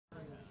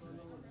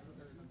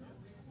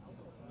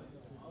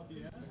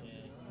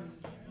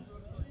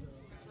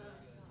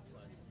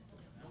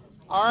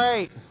All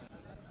right,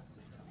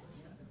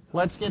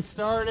 let's get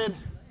started.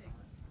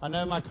 I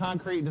know my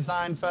concrete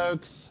design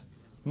folks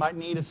might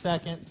need a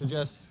second to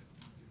just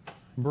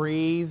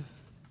breathe.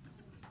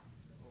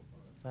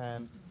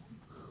 And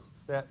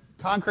that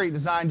concrete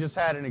design just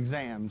had an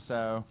exam,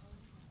 so,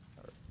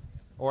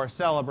 or a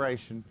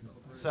celebration.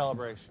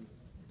 Celebration.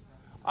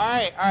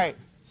 All right.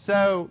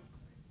 So,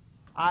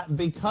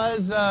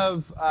 because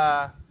of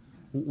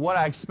what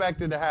I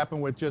expected to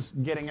happen with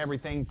just getting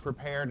everything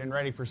prepared and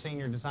ready for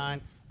senior design,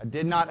 I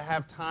did not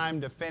have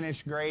time to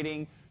finish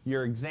grading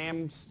your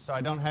exams, so I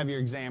don't have your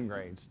exam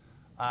grades.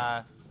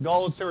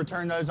 Goal is to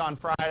return those on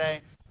Friday,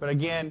 but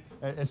again,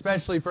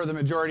 especially for the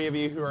majority of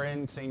you who are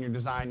in senior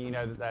design, you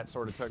know that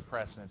sort of took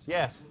precedence.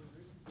 Yes?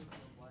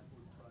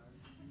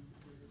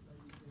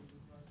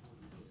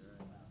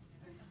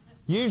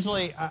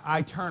 Usually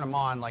I turn them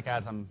on like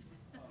as I'm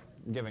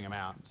giving them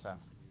out. So,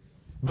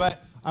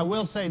 but I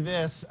will say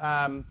this,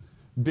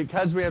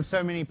 because we have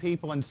so many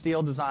people in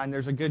steel design,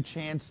 there's a good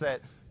chance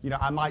that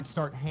I might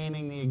start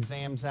handing the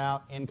exams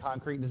out in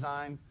concrete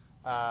design,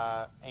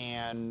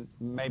 and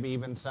maybe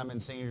even some in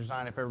senior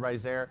design if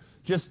everybody's there,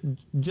 just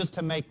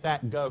to make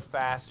that go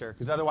faster.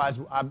 Because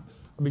otherwise, I'll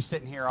be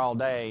sitting here all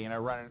day,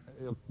 running,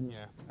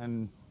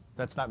 and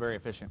that's not very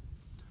efficient.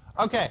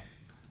 Okay,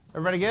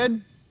 everybody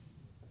good?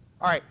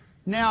 All right.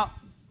 Now,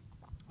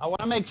 I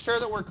want to make sure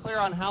that we're clear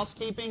on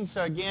housekeeping.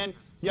 So again,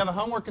 you have a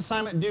homework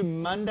assignment due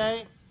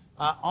Monday.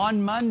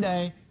 On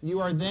Monday, you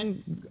are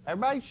then,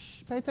 everybody,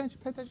 pay attention.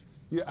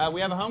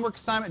 We have a homework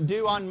assignment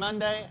due on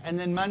Monday, and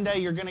then Monday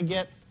you're going to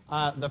get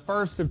the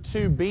first of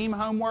two beam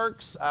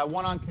homeworks,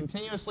 one on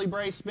continuously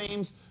braced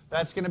beams.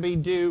 That's going to be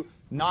due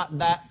not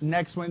that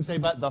next Wednesday,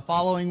 but the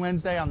following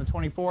Wednesday on the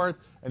 24th.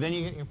 And then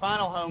you get your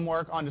final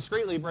homework on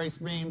discretely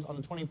braced beams on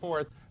the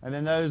 24th, and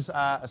then those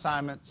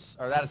assignments,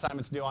 or that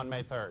assignment's due on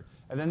May 3rd.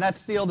 And then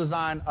that's steel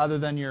design other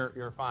than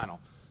your final.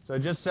 So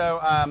just so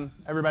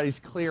everybody's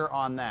clear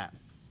on that.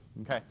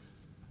 Okay.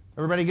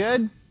 Everybody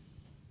good?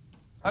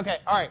 Okay,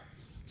 all right.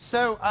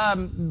 So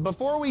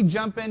before we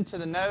jump into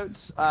the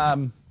notes,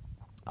 I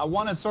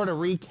want to sort of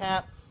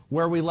recap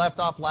where we left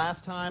off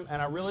last time,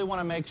 and I really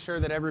want to make sure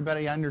that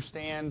everybody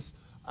understands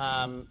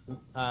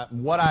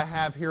what I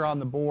have here on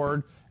the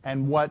board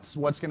and what's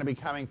going to be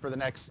coming for the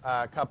next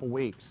couple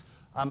weeks.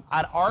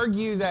 I'd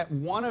argue that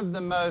one of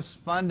the most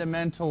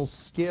fundamental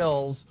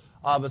skills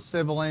of a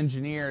civil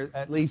engineer,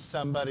 at least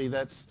somebody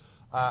that's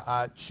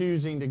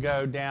choosing to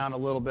go down a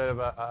little bit of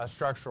a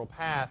structural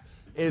path,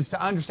 is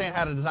to understand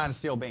how to design a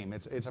steel beam.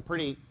 It's a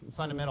pretty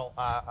fundamental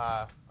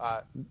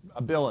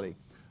ability.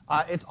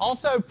 It's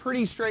also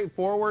pretty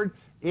straightforward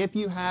if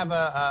you have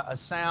a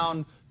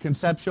sound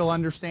conceptual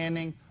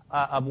understanding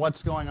of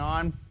what's going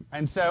on.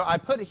 And so I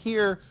put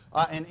here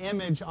an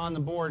image on the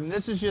board, and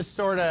this is just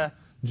sort of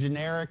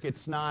generic.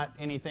 It's not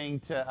anything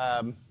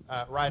to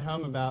write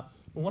home about.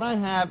 But what I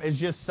have is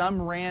just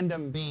some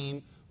random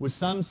beam with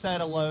some set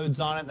of loads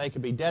on it. They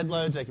could be dead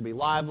loads, they could be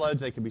live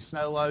loads, they could be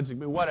snow loads, they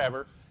could be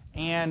whatever.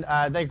 And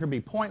they could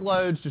be point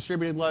loads,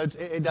 distributed loads.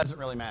 It doesn't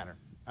really matter,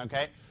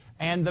 okay?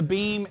 And the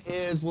beam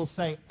is, we'll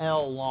say,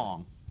 L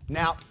long.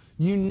 Now,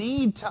 you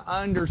need to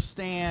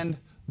understand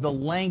the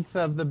length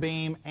of the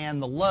beam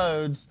and the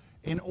loads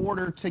in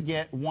order to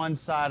get one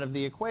side of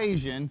the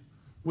equation,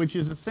 which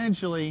is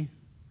essentially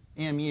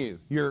MU,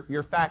 your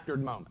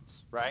factored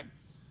moments, right?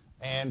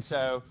 And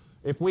so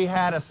if we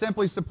had a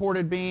simply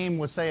supported beam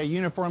with, say, a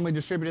uniformly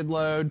distributed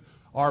load,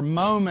 our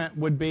moment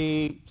would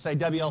be, say,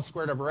 WL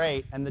squared over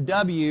 8, and the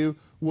W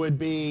would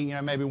be,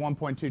 maybe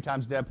 1.2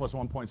 times dead plus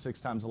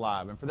 1.6 times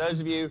alive. And for those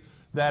of you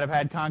that have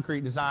had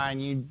concrete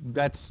design,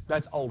 that's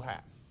old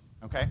hat,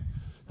 okay?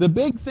 The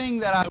big thing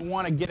that I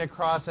want to get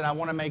across, and I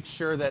want to make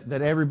sure that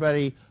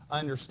everybody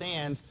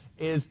understands,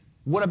 is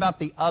what about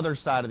the other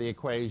side of the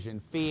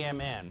equation,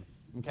 phi-mn,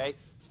 okay?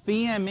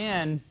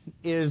 Phi-mn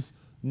is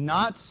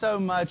not so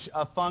much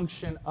a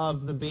function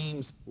of the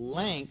beam's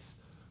length,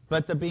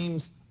 but the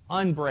beam's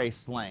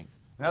unbraced length.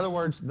 In other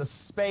words, the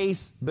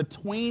space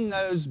between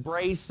those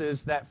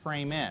braces that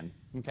frame in,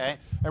 okay?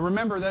 And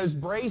remember, those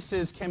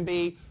braces can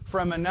be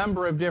from a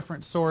number of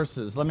different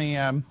sources. Let me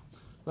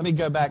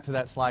go back to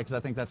that slide because I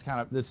think that's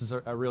this is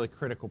a really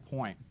critical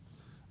point.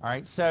 All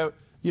right, so,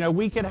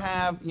 we could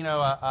have,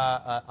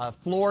 a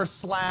floor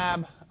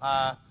slab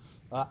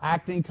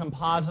acting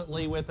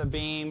compositely with a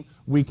beam.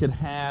 We could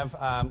have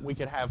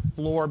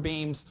floor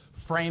beams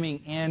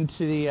framing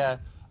into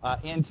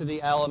the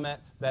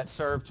element that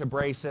serve to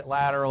brace it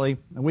laterally.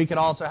 And we could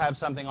also have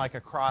something like a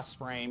cross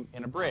frame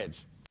in a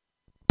bridge.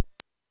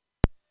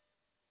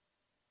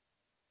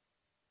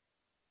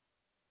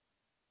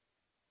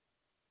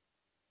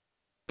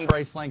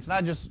 Brace lengths, and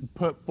I just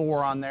put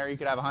 4 on there. You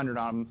could have 100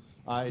 on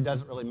them. It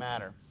doesn't really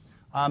matter.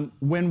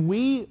 When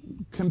we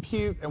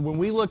compute and when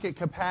we look at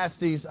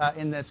capacities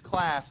in this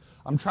class,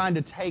 I'm trying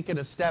to take it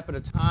a step at a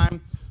time.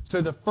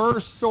 So the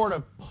first sort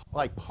of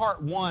like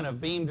part 1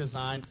 of beam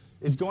design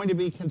is going to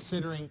be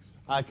considering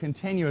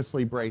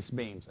continuously braced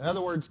beams. In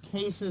other words,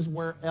 cases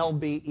where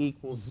LB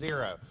equals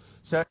 0.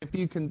 So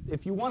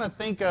if you want to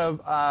think of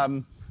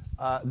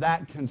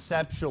that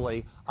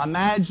conceptually.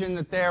 Imagine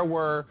that there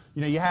were,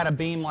 you had a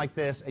beam like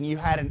this and you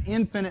had an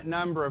infinite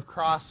number of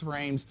cross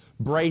frames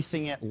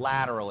bracing it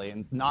laterally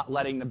and not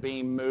letting the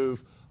beam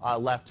move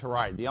left to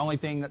right. The only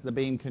thing that the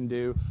beam can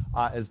do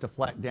is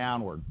deflect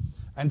downward.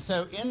 And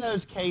so in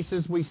those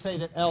cases, we say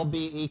that LB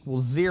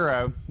equals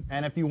 0.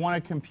 And if you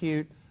want to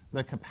compute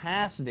the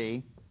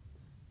capacity,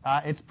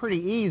 it's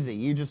pretty easy.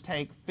 You just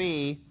take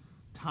phi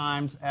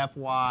times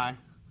Fy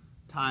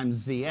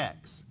times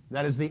Zx.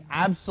 That is the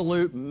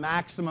absolute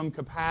maximum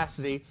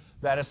capacity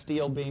that a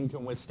steel beam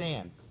can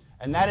withstand.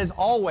 And that is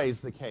always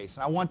the case.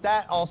 And I want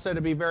that also to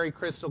be very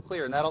crystal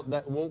clear. And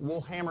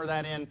we'll hammer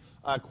that in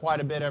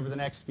quite a bit over the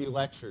next few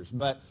lectures.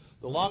 But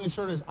the long and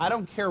short is, I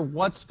don't care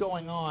what's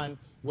going on,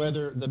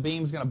 whether the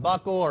beam's going to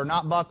buckle or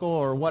not buckle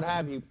or what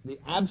have you, the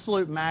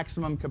absolute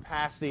maximum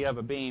capacity of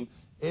a beam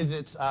is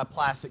its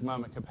plastic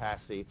moment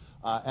capacity,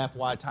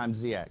 Fy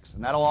times Zx.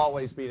 And that'll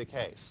always be the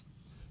case.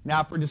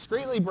 Now, for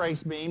discretely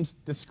braced beams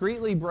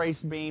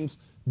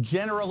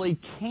generally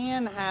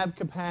can have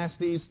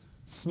capacities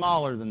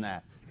smaller than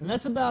that. And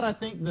that's about, I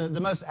think,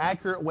 the most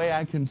accurate way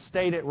I can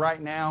state it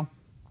right now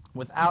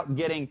without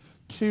getting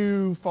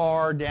too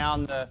far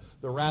down the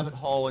rabbit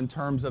hole in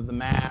terms of the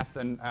math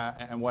and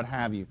what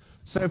have you.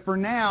 So for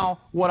now,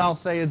 what I'll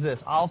say is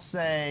this. I'll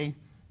say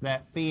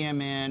that phi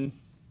mn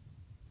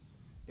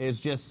is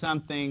just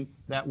something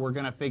that we're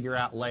going to figure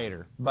out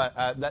later. But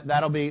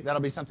that'll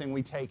be something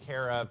we take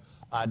care of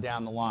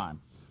down the line.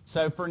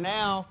 So for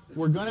now,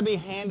 we're going to be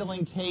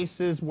handling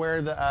cases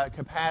where the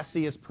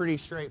capacity is pretty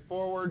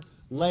straightforward.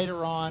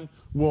 Later on,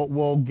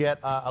 we'll get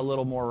a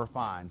little more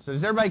refined. So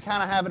does everybody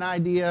kind of have an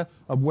idea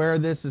of where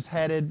this is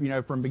headed,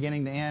 from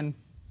beginning to end?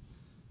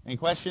 Any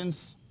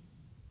questions?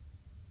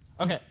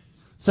 Okay.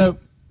 So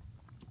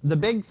the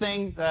big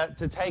thing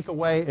to take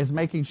away is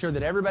making sure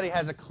that everybody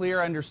has a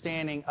clear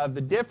understanding of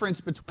the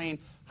difference between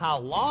how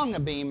long a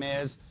beam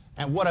is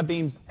and what a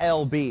beam's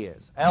LB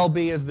is.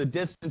 LB is the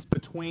distance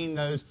between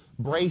those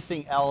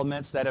bracing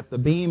elements that if the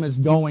beam is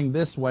going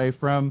this way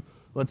from,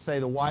 let's say,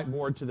 the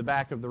whiteboard to the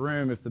back of the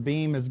room, if the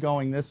beam is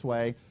going this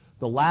way,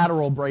 the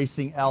lateral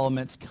bracing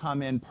elements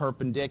come in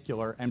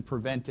perpendicular and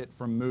prevent it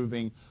from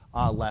moving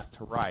left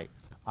to right.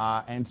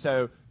 And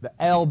so the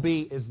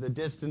LB is the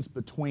distance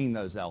between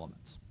those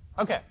elements.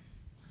 Okay.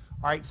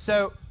 All right,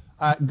 so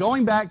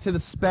going back to the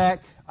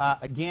spec,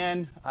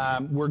 again,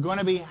 we're going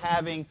to be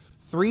having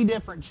 3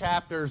 different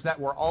chapters that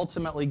we're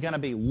ultimately going to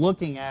be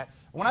looking at.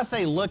 When I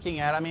say looking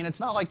at, I mean it's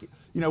not like,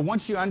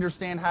 once you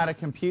understand how to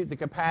compute the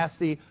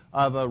capacity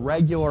of a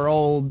regular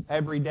old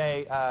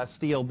everyday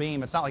steel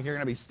beam, it's not like you're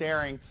going to be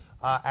staring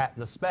at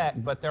the spec,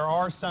 but there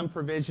are some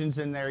provisions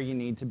in there you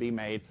need to be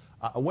made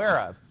aware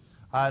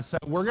of. So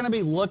we're going to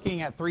be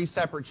looking at 3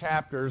 separate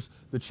chapters,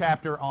 the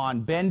chapter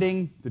on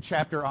bending, the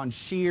chapter on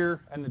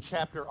shear, and the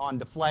chapter on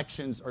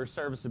deflections or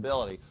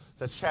serviceability.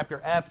 So that's chapter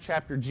F,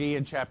 chapter G,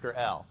 and chapter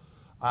L.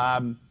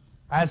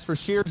 As for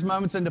shears,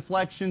 moments, and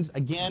deflections,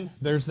 again,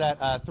 there's that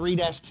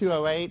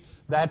 3-208.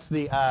 That's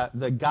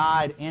the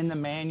guide in the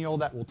manual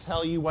that will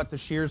tell you what the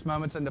shears,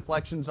 moments, and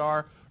deflections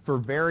are for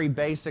very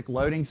basic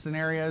loading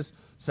scenarios.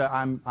 So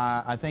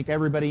I think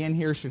everybody in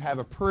here should have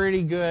a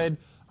pretty good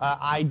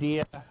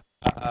idea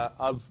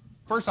of,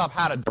 first off,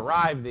 how to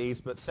derive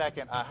these, but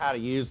second, how to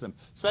use them.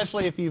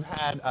 Especially if you've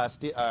had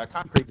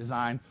concrete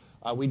design,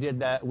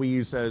 we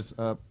use those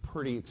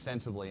pretty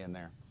extensively in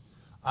there.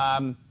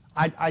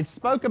 I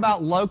spoke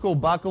about local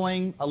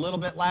buckling a little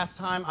bit last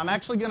time. I'm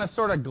actually going to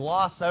sort of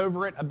gloss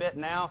over it a bit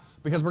now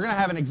because we're going to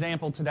have an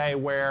example today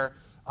where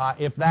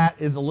if that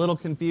is a little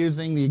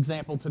confusing, the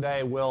example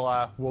today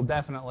will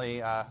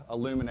definitely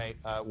illuminate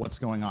what's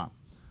going on.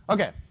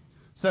 Okay,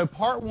 so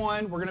part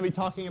 1, we're going to be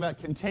talking about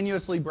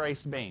continuously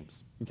braced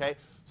beams. Okay,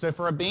 so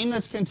for a beam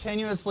that's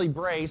continuously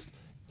braced,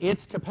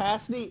 its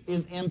capacity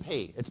is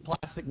MP. It's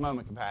plastic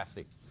moment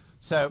capacity.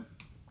 So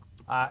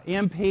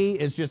MP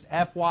is just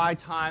Fy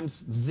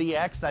times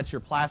Zx, that's your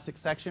plastic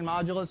section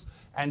modulus,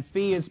 and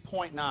phi is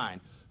 0.9.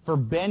 For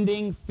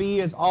bending, phi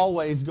is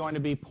always going to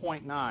be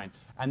 0.9.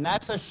 And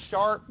that's a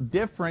sharp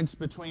difference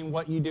between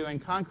what you do in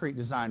concrete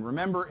design.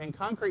 Remember, in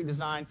concrete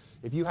design,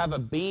 if you have a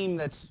beam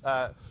that's,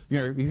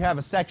 you have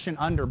a section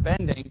under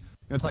bending,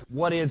 it's like,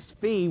 what is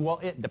phi? Well,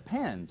 it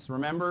depends.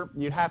 Remember,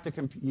 you had to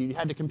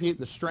compute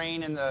the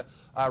strain in the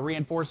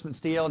reinforcement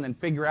steel and then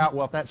figure out,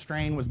 well, if that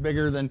strain was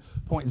bigger than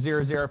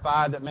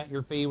 0.005, that meant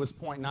your phi was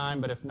 0.9,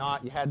 but if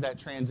not, you had that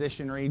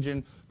transition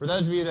region. For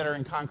those of you that are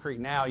in concrete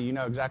now, you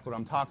know exactly what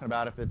I'm talking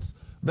about. If it's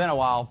been a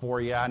while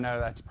for you, I know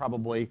that's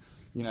probably,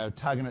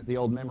 tugging at the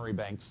old memory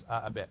banks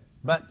a bit.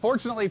 But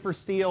fortunately for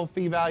steel,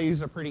 phi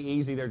values are pretty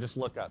easy. They're just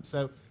lookups.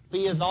 So phi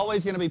is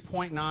always going to be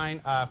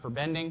 0.9 for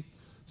bending.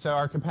 So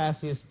our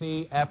capacity is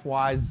phi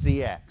Fy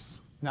Zx.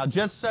 Now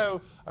just so,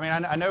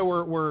 I know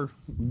we're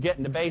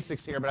getting to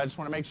basics here, but I just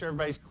want to make sure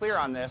everybody's clear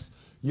on this.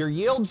 Your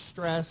yield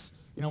stress,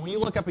 when you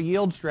look up a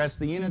yield stress,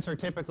 the units are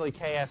typically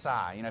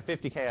KSI,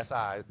 50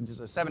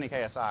 KSI, 70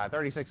 KSI,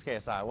 36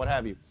 KSI, what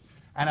have you.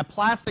 And a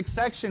plastic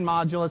section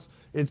modulus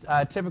is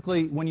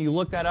typically, when you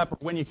look that up or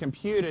when you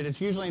compute it, it's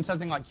usually in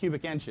something like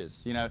cubic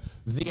inches. You know,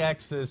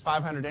 Zx is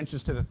 500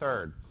 inches to the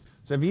third.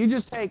 So if you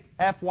just take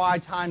Fy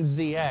times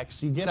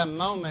Zx, you get a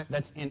moment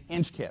that's in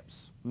inch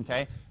kips,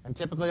 okay? And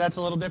typically that's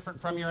a little different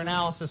from your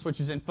analysis, which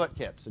is in foot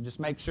kips. So just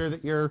make sure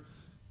that you're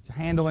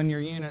handling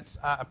your units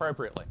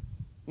appropriately.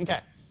 Okay.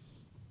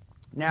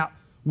 Now,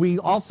 we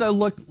also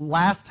looked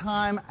last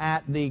time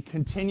at the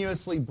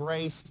continuously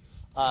braced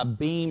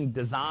beam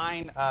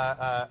design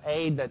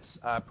aid that's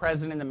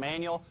present in the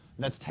manual.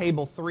 That's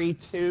table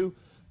 3.2.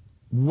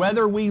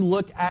 Whether we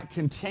look at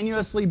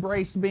continuously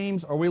braced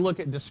beams or we look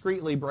at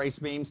discretely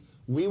braced beams,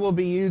 we will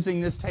be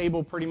using this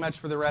table pretty much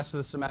for the rest of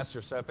the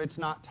semester. So if it's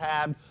not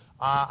tabbed,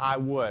 I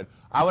would.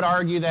 I would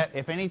argue that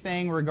if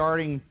anything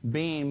regarding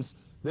beams,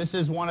 this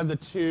is one of the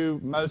two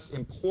most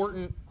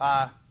important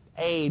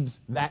aids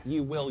that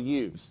you will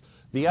use.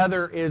 The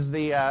other is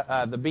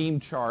the beam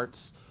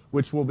charts,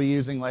 which we'll be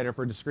using later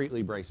for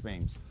discretely braced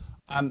beams.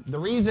 The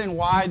reason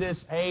why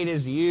this aid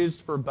is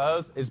used for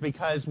both is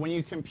because when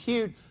you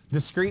compute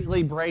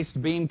discretely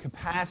braced beam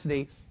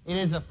capacity, it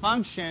is a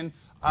function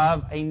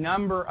of a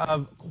number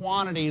of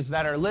quantities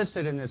that are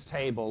listed in this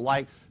table,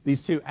 like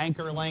these two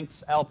anchor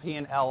lengths, LP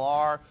and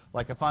LR,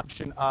 like a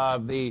function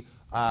of the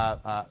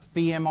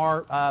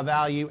phi-MR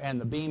value and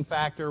the beam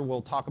factor.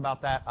 We'll talk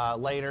about that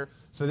later.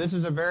 So this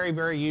is a very,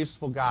 very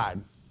useful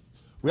guide.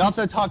 We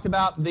also talked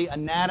about the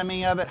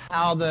anatomy of it,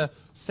 how the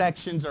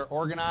sections are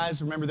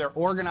organized. Remember, they're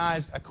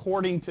organized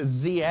according to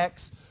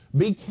Zx.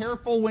 Be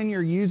careful when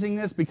you're using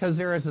this because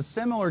there is a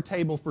similar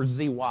table for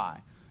Zy,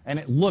 and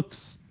it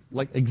looks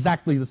like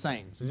exactly the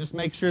same. So just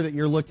make sure that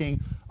you're looking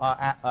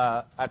at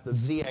the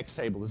Zx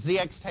table. The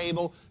Zx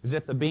table is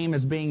if the beam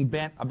is being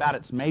bent about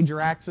its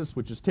major axis,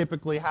 which is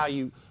typically how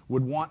you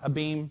would want a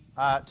beam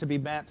to be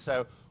bent.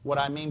 So what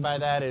I mean by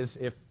that is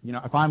if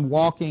I'm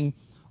walking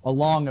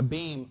along a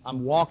beam,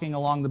 I'm walking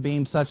along the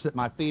beam such that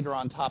my feet are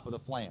on top of the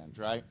flange,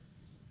 right?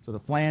 So the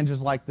flange is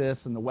like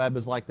this and the web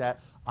is like that.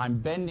 I'm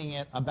bending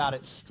it about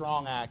its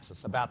strong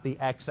axis, about the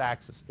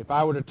x-axis. If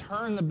I were to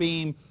turn the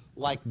beam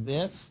like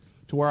this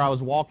to where I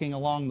was walking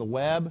along the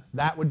web,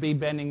 that would be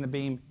bending the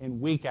beam in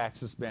weak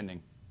axis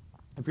bending.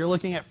 If you're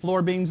looking at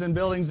floor beams in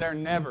buildings, they're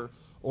never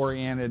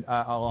oriented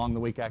along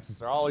the weak axis.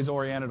 They're always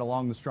oriented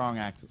along the strong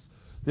axis.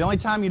 The only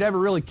time you'd ever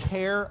really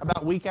care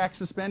about weak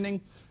axis bending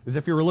is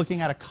if you were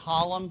looking at a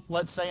column,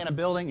 let's say in a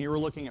building, you were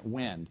looking at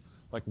wind,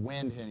 like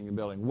wind hitting the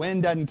building.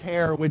 Wind doesn't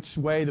care which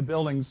way the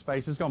building's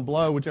face. It's going to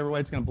blow whichever way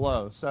it's going to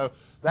blow. So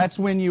that's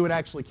when you would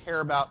actually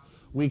care about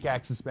weak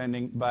axis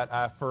bending.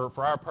 But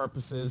for our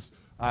purposes,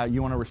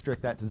 you want to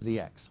restrict that to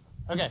Zx.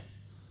 Okay,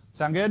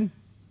 sound good?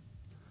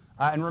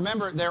 And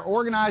remember, they're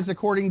organized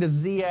according to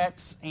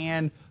Zx,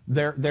 and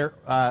they're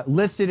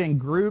listed in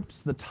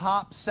groups. The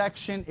top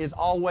section is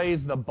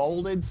always the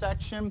bolded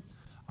section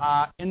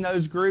in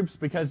those groups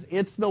because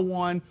it's the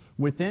one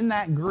within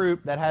that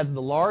group that has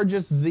the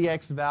largest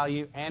Zx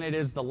value, and it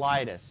is the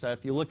lightest. So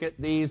if you look at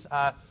these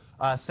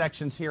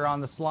sections here on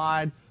the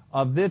slide,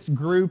 of this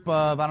group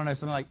of, I don't know,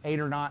 something like 8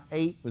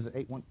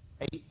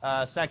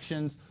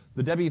 sections,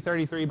 the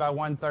W33 by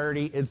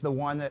 130 is the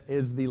one that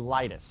is the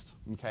lightest.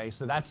 Okay,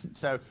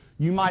 so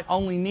you might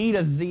only need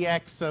a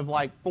Zx of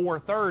like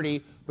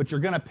 430, but you're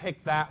going to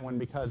pick that one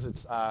because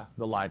it's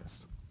the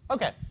lightest.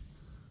 Okay,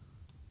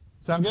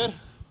 sound good?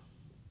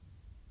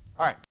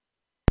 All right.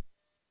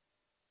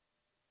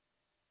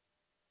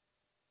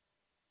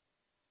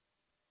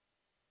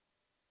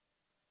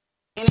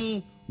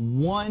 Any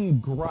one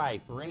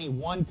gripe or any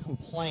one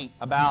complaint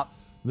about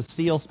the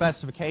steel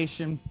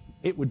specification,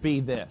 it would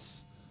be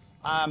this.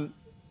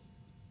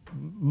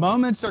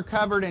 Moments are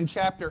covered in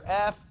Chapter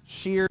F,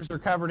 shears are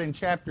covered in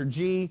Chapter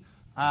G,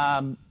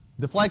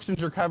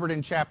 deflections are covered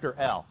in Chapter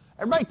L.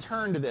 Everybody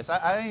turn to this.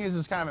 I think this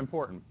is kind of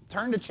important.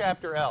 Turn to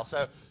Chapter L,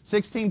 so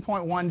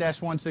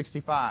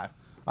 16.1-165.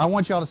 I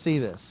want y'all to see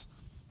this.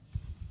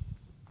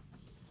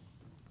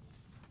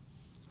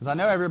 Because I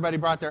know everybody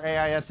brought their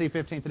AISC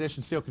 15th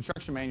edition steel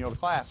construction manual to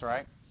class,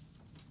 right?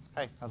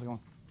 Hey, how's it going?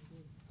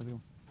 How's it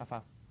going? High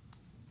five.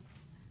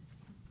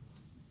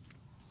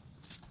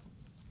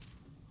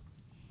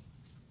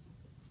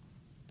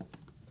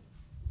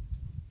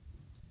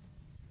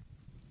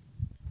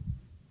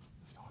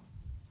 Let's go.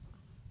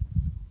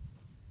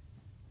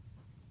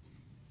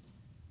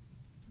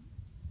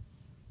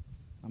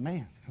 Oh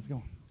man, how's it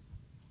going?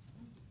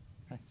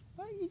 Hey,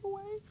 you go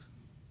away.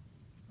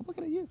 I'm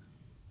looking at you.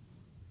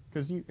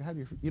 Because you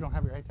don't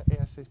have your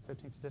AISC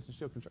 15th edition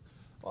steel construction.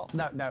 Well,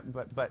 no,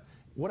 but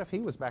what if he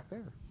was back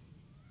there?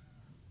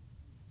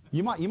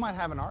 You might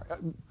have an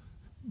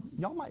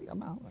y'all might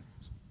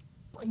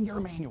bring your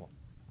manual.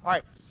 All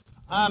right.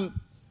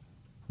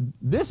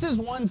 This is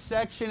one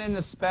section in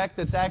the spec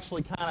that's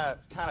actually kind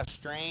of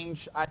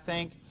strange, I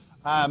think.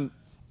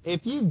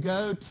 If you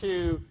go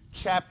to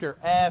Chapter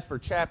F or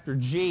Chapter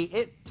G,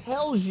 it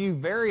tells you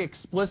very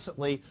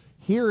explicitly,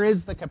 here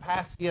is the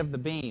capacity of the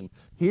beam.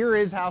 Here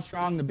is how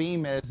strong the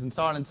beam is, and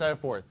so on and so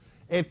forth.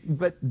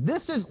 But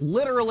this is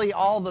literally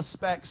all the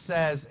spec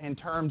says in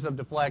terms of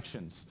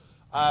deflections.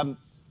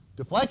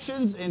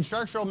 Deflections in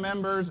structural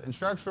members and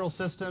structural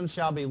systems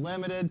shall be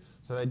limited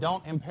so they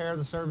don't impair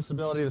the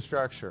serviceability of the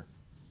structure.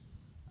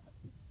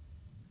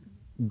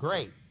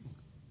 Great.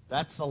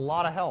 That's a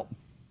lot of help.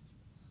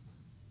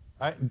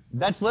 Right?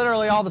 That's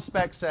literally all the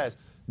spec says.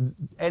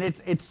 And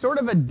it's sort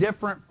of a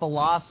different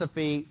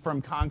philosophy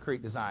from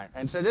concrete design.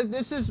 And so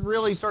this is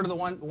really sort of the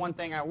one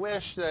thing I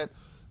wish that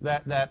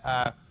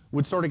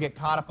would sort of get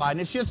codified.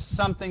 And it's just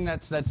something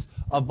that's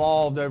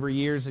evolved over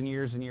years and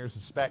years and years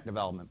of spec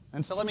development.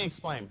 And so let me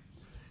explain.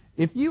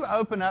 If you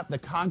open up the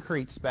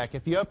concrete spec,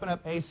 if you open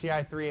up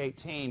ACI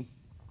 318,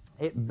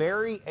 it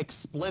very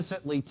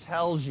explicitly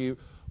tells you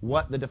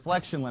what the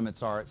deflection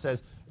limits are. It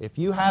says if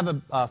you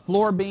have a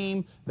floor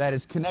beam that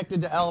is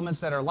connected to elements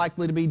that are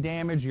likely to be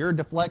damaged, your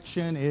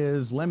deflection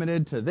is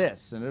limited to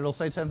this. And it'll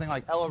say something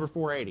like L over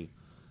 480.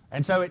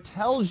 And so it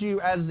tells you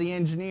as the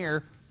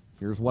engineer,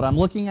 here's what I'm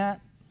looking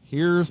at,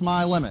 here's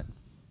my limit.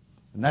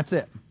 And that's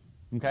it.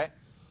 Okay?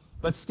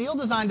 But steel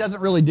design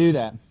doesn't really do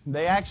that.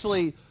 They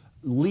actually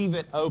leave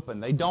it open.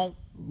 They don't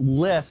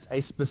list a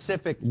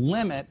specific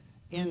limit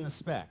in the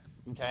spec.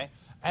 Okay?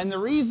 And the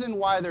reason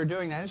why they're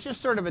doing that, it's just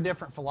sort of a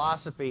different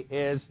philosophy,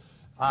 is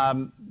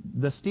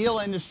the steel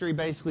industry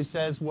basically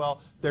says,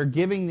 well, they're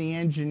giving the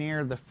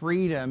engineer the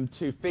freedom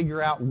to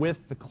figure out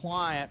with the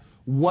client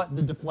what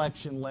the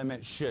deflection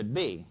limit should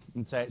be.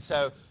 Okay?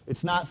 So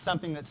it's not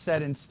something that's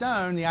set in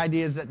stone. The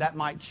idea is that that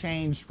might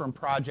change from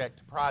project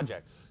to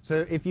project.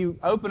 So if you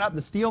open up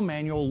the steel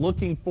manual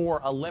looking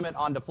for a limit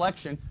on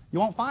deflection, you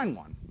won't find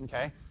one.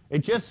 Okay? It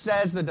just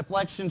says the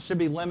deflection should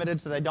be limited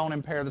so they don't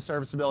impair the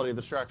serviceability of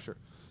the structure.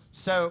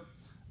 So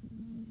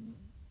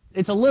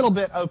it's a little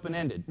bit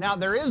open-ended. Now,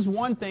 there is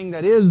one thing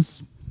that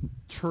is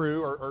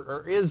true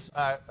or is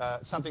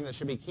something that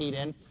should be keyed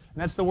in, and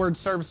that's the word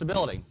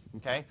serviceability.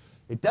 Okay?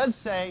 It does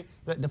say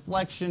that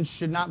deflection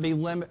should not be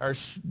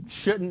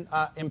shouldn't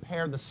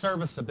impair the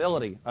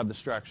serviceability of the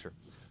structure.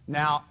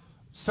 Now,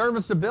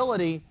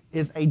 serviceability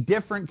is a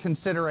different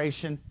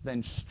consideration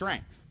than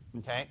strength.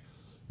 Okay?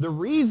 The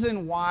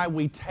reason why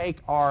we take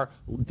our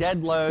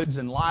dead loads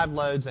and live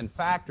loads and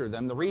factor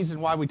them, the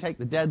reason why we take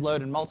the dead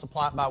load and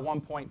multiply it by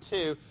 1.2,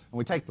 and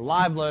we take the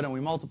live load and we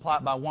multiply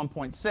it by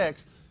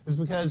 1.6, is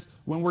because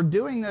when we're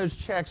doing those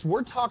checks,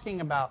 we're talking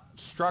about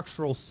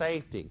structural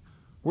safety.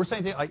 We're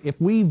saying that, like,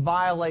 if we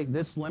violate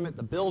this limit,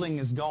 the building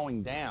is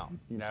going down.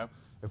 You know,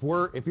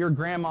 if your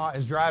grandma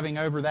is driving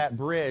over that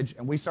bridge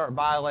and we start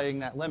violating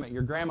that limit,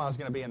 your grandma is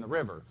going to be in the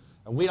river.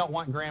 And we don't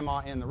want grandma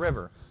in the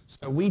river.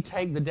 So we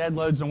take the dead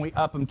loads and we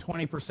up them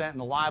 20%, and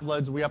the live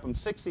loads we up them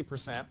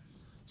 60%,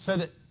 so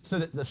that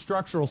the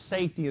structural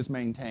safety is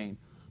maintained.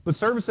 But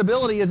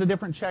serviceability is a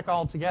different check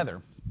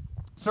altogether.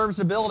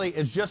 Serviceability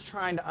is just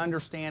trying to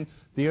understand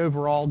the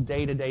overall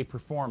day-to-day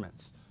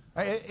performance.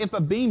 If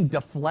a beam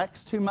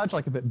deflects too much,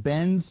 like if it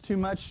bends too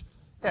much,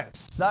 yeah, it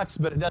sucks,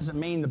 but it doesn't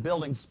mean the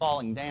building's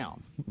falling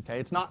down. Okay,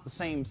 it's not the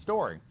same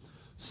story.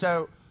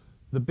 So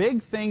the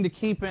big thing to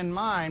keep in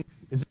mind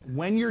is that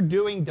when you're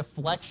doing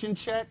deflection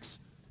checks,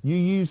 you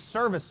use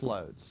service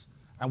loads.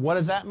 And what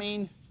does that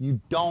mean?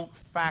 You don't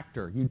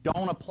factor. You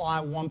don't apply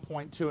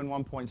 1.2 and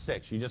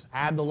 1.6. You just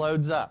add the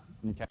loads up.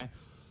 Okay?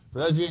 For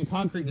those of you in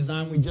concrete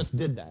design, we just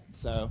did that.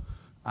 So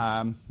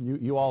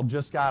you all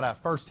just got a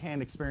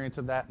first-hand experience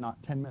of that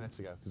not 10 minutes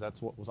ago, because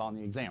that's what was on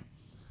the exam.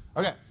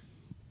 Okay.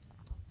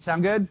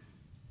 Sound good?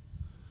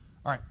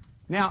 All right.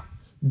 Now,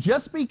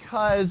 just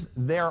because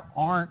there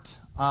aren't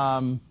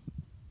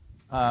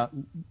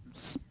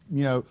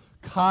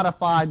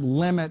codified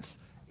limits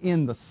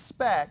in the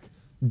spec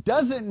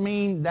doesn't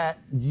mean that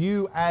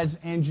you as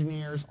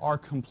engineers are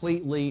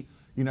completely,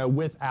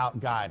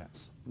 without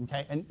guidance.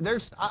 Okay? And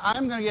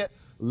I'm going to get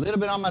a little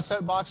bit on my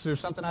soapbox.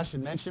 There's something I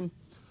should mention.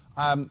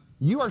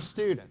 You are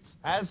students.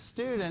 As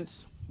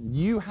students,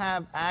 you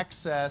have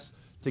access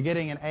to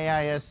getting an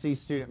AISC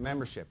student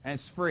membership, and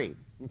it's free.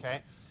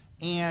 Okay?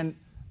 And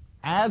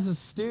as a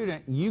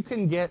student, you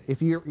can get,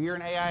 if you're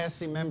an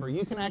AISC member,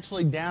 you can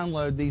actually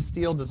download these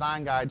steel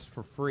design guides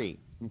for free.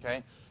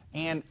 Okay?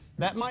 And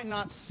that might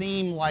not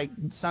seem like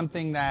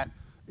something that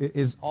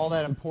is all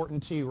that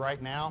important to you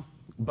right now,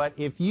 but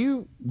if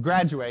you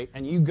graduate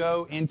and you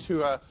go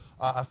into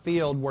a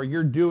field where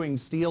you're doing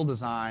steel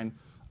design,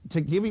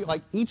 to give you,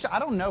 like, I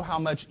don't know how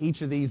much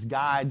each of these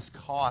guides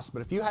cost,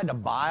 but if you had to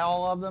buy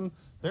all of them,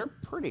 they're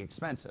pretty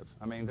expensive.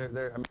 I mean,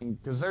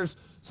 because there's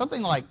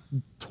something like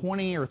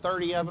 20 or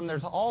 30 of them.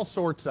 There's all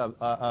sorts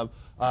of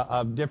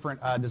different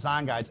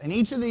design guides, and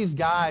each of these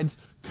guides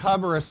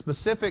cover a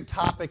specific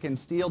topic in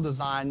steel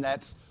design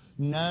that's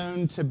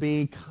known to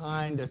be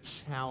kind of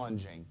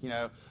challenging.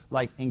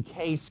 Like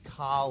encased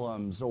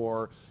columns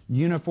or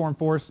uniform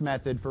force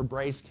method for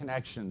brace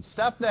connections,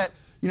 stuff that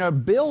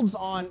builds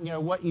on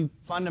what you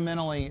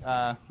fundamentally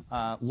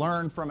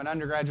learned from an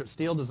undergraduate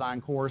steel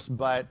design course,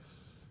 but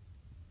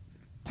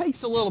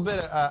takes a little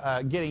bit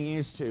of getting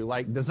used to.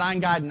 Like Design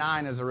Guide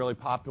 9 is a really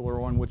popular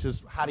one, which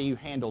is how do you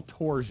handle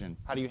torsion?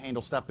 How do you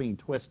handle stuff being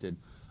twisted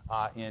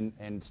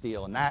in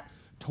steel? And that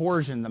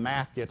torsion, the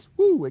math gets,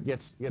 woo, it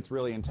gets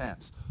really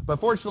intense. But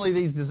fortunately,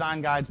 these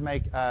design guides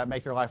make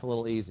your life a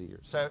little easier.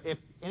 So if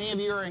any of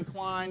you are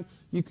inclined,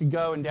 you could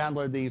go and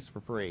download these for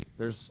free.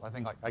 There's, I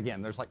think,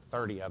 there's like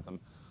 30 of them.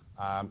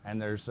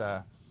 And there's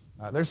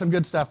some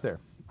good stuff there.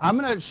 I'm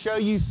going to show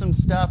you some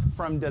stuff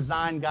from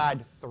Design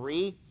Guide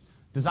 3.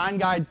 Design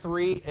Guide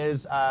 3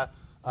 is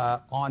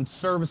on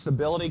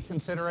serviceability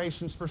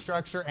considerations for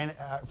structures, and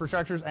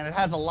it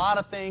has a lot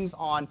of things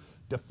on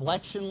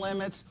deflection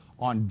limits,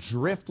 on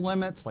drift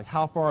limits, like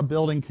how far a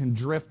building can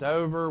drift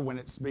over when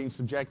it's being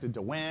subjected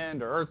to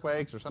wind or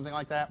earthquakes or something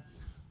like that.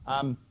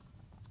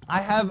 I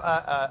have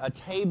a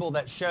table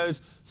that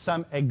shows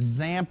some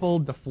example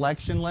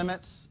deflection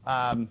limits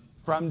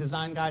from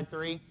Design Guide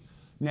 3.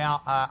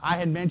 Now, I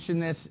had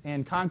mentioned this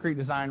in concrete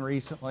design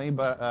recently,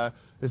 but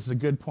this is a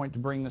good point to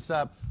bring this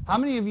up. How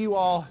many of you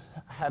all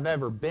have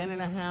ever been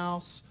in a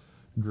house,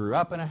 grew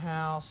up in a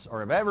house,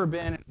 or have ever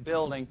been in a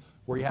building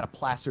where you had a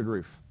plastered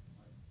roof?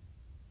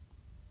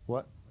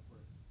 What?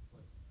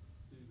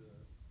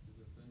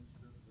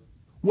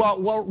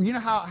 Well, you know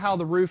how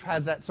the roof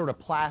has that sort of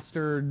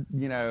plastered,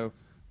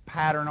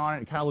 pattern on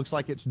it? It kind of looks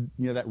like it's,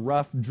 that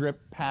rough drip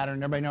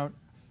pattern. Everybody know?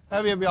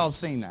 Have you all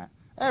seen that?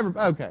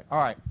 Okay,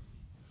 all right.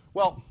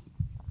 Well,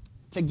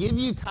 to give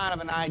you kind of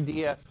an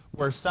idea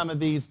where some of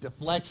these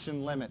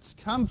deflection limits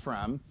come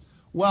from,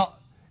 well,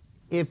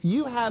 if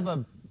you have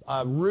a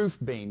roof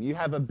beam, you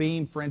have a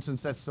beam, for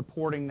instance, that's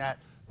supporting that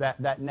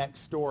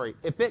next story.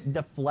 If it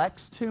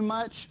deflects too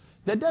much,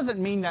 that doesn't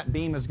mean that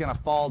beam is going to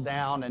fall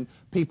down and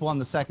people on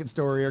the second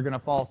story are going to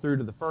fall through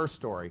to the first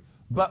story.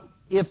 But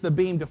if the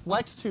beam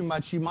deflects too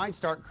much, you might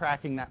start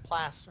cracking that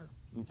plaster,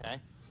 okay?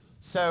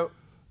 So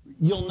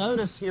you'll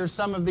notice here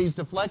some of these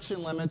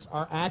deflection limits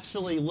are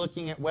actually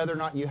looking at whether or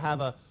not you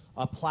have a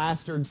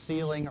plastered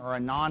ceiling or a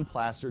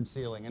non-plastered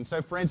ceiling. And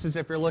so, for instance,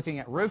 if you're looking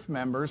at roof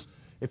members,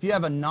 if you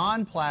have a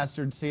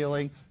non-plastered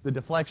ceiling, the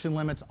deflection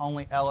limit's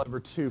only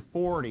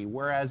L/240,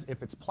 whereas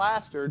if it's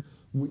plastered,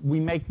 we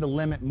make the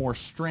limit more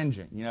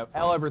stringent.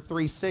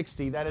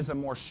 L/360, that is a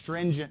more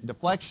stringent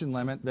deflection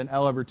limit than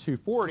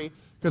L/240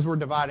 because we're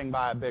dividing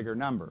by a bigger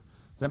number.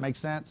 Does that make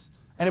sense?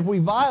 And if we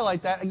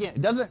violate that, again,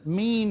 it doesn't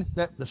mean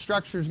that the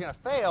structure is going to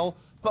fail,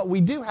 but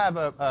we do have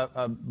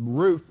a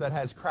roof that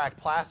has cracked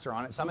plaster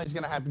on it. Somebody's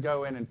going to have to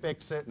go in and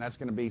fix it, and that's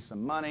going to be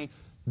some money.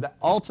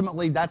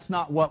 Ultimately, that's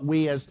not what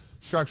we as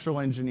structural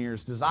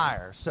engineers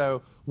desire.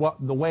 So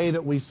the way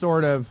that we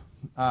sort of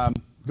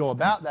go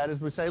about that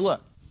is we say,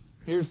 look,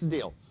 here's the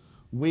deal.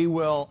 We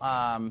will,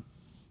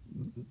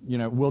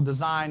 we'll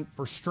design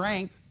for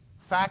strength,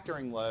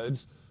 factoring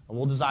loads, and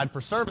we'll design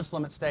for service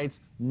limit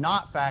states,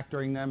 not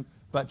factoring them,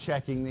 but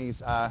checking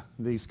these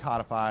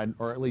codified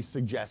or at least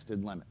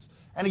suggested limits.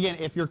 And again,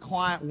 if your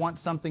client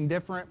wants something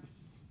different,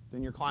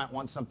 then your client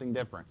wants something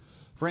different.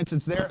 For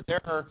instance, there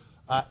are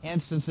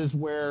instances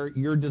where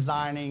you're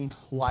designing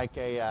like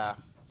a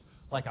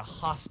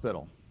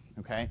hospital,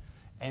 okay?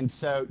 And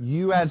so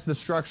you as the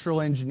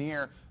structural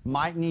engineer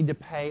might need to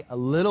pay a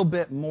little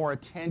bit more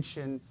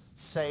attention,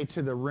 say,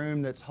 to the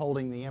room that's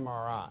holding the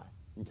MRI,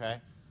 okay?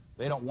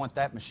 They don't want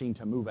that machine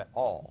to move at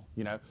all,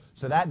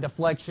 So that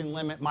deflection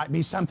limit might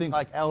be something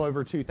like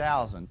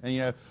L/2000.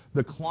 And,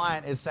 the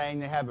client is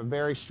saying they have a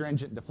very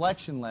stringent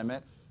deflection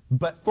limit,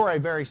 but for a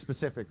very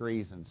specific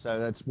reason. So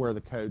that's where the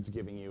code's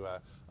giving you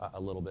a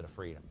little bit of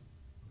freedom.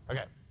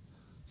 Okay.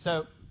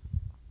 So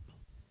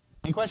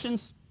any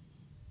questions?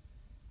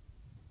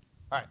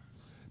 All right.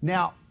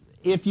 Now,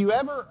 if you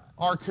ever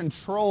are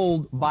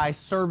controlled by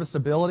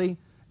serviceability,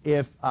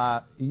 if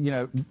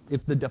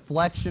the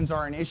deflections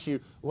are an issue,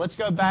 let's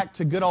go back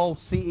to good old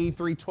CE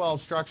 312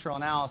 structural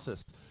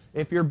analysis.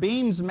 If your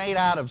beam's made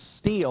out of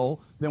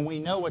steel, then we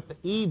know what the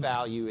E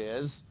value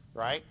is,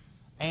 right?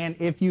 And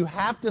if you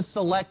have to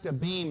select a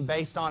beam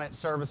based on its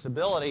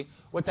serviceability,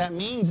 what that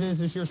means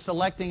is you're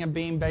selecting a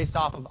beam based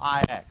off of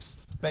IX,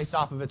 based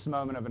off of its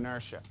moment of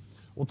inertia.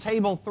 Well,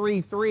 Table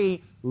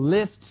 3.3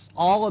 lists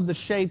all of the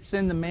shapes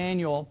in the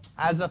manual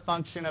as a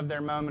function of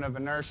their moment of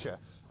inertia.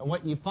 And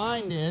what you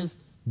find is,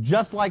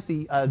 just like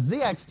the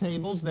ZX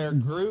tables, they're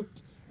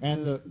grouped,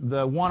 and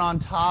the one on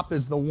top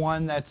is the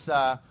one that's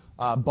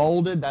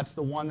bolded. That's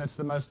the one that's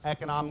the most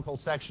economical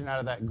section out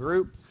of that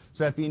group.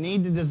 So if you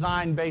need to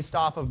design based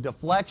off of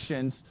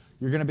deflections,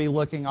 you're going to be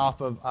looking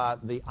off of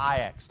the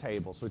IX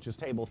tables, which is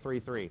Table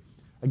 3.3.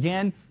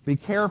 Again, be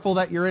careful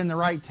that you're in the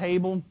right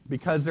table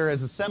because there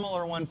is a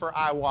similar one for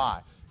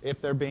IY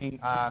if they're being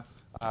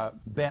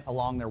bent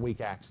along their weak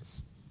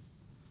axis.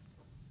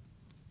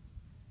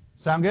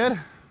 Sound good?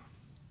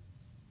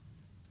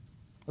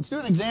 Let's do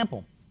an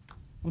example.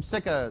 I'm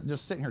sick of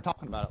just sitting here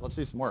talking about it. Let's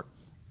do some work.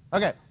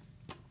 Okay.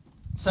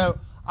 So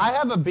I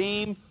have a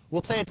beam.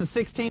 We'll say it's a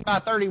 16 by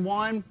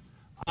 31.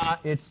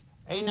 It's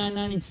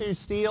A992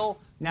 steel.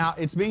 Now,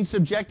 it's being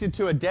subjected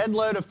to a dead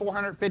load of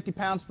 450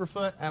 pounds per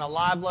foot and a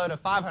live load of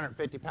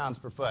 550 pounds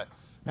per foot.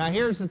 Now,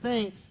 here's the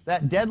thing.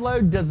 That dead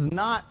load does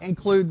not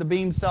include the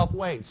beam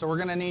self-weight, so we're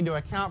going to need to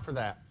account for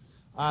that.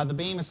 The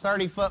beam is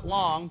 30 foot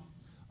long.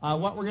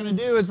 What we're going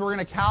to do is we're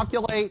going to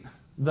calculate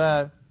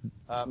the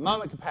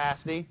moment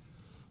capacity.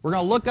 We're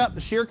going to look up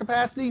the shear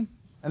capacity,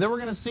 and then we're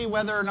going to see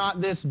whether or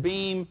not this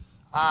beam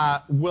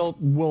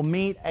will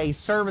meet a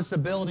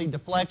serviceability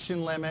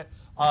deflection limit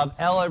of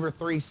L over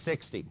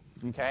 360.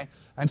 Okay?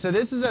 And so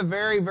this is a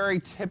very, very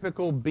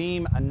typical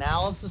beam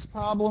analysis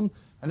problem.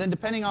 And then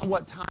depending on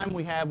what time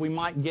we have, we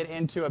might get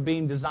into a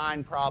beam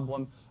design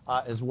problem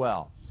as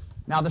well.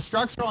 Now the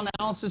structural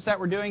analysis that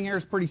we're doing here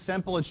is pretty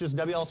simple. It's just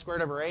WL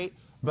squared over 8.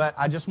 But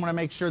I just want to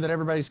make sure that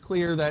everybody's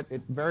clear that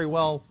it very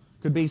well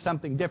could be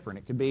something different.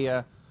 It could be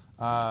a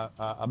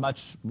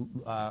much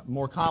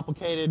more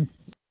complicated.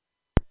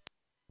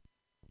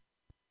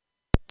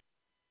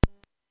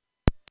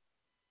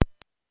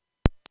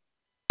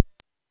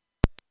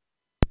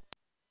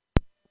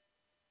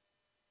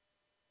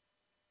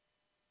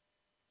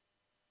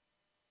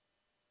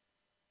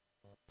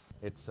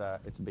 It's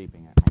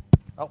beeping at me.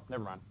 Oh,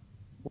 never mind.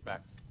 We're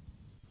back.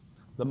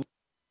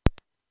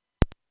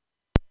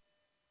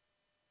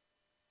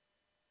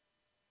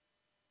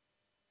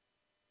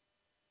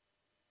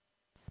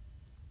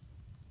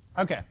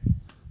 Okay,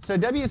 so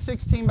W is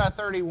 16 by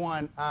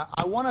 31.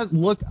 I want to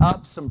look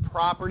up some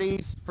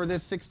properties for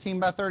this 16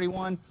 by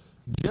 31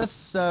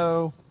 just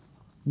so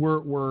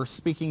we're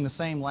speaking the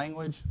same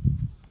language.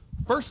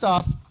 First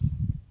off,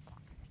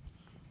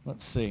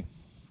 let's see.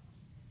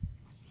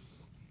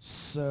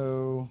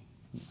 So,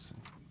 let's see.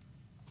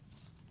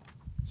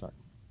 Sorry.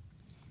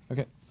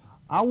 Okay,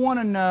 I want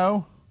to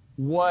know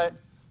what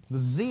the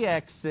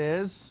ZX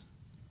is,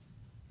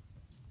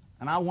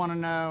 and I want to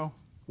know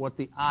what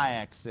the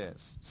IX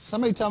is.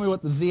 Somebody tell me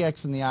what the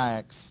ZX and the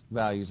IX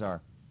values are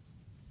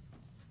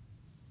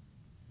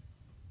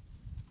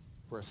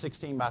for a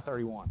 16 by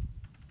 31.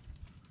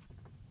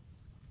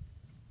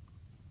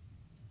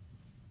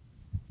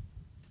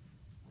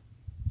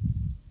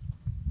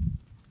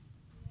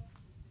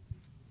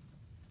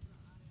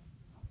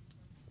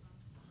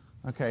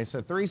 Okay,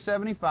 so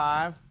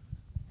 375,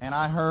 and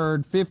I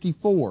heard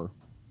 54.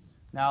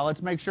 Now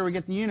let's make sure we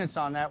get the units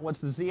on that. What's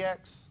the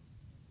ZX?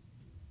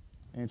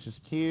 Inches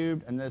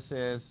cubed, and this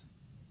is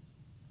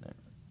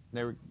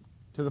there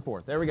to the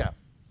 4th. There we go.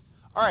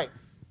 All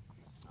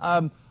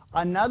right.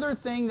 Another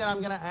thing that I'm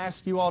going to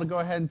ask you all to go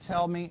ahead and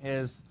tell me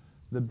is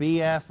the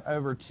BF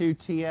over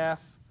 2TF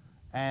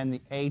and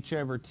the H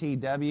over TW.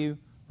 I'm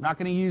not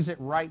going to use it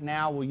right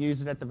now. We'll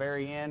use it at the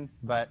very end,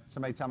 but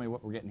somebody tell me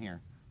what we're getting here.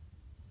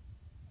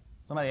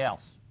 Somebody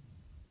else.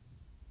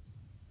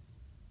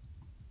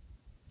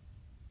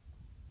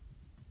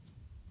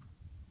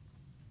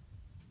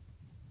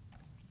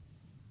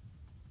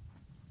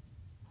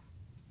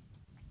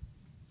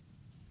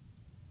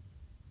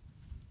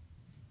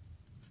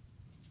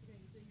 Okay,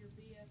 so your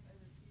BF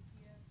over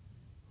 2TF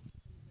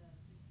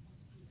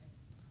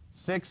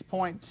is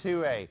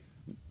 6.28.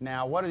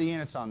 Now, what are the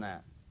units on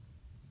that?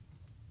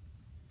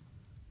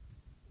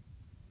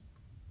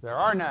 There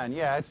are none.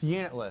 Yeah, it's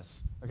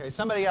unitless. Okay,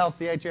 somebody else,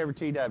 the H over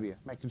TW,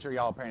 making sure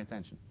y'all are paying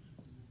attention.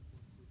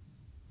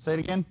 Say it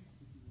again.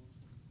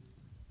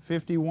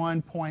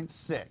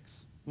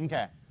 51.6.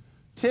 Okay.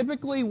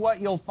 Typically what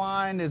you'll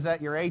find is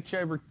that your H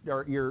over,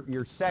 or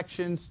your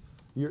sections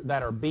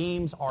that are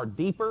beams are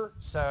deeper,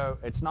 so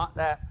it's not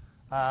that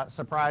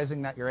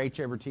surprising that your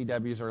H over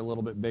TWs are a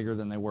little bit bigger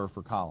than they were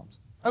for columns.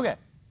 Okay.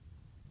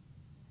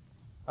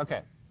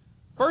 Okay.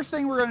 First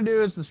thing we're going to do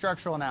is the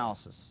structural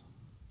analysis.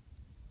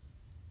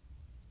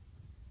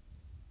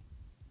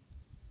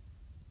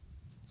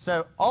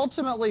 So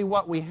ultimately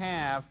what we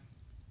have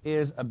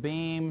is a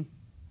beam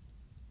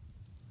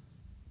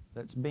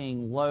that's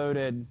being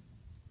loaded,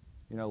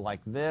 like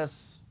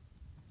this.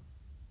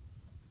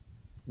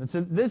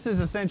 This is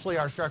essentially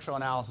our structural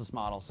analysis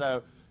model.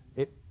 So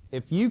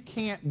if you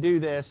can't do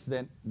this,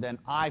 then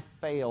I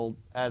failed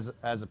as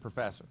a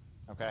professor,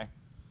 okay?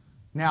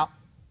 Now,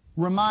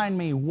 remind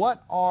me,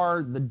 what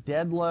are the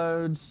dead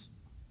loads?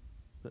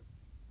 Did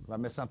I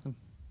miss something?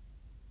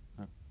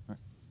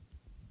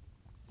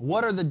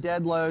 What are the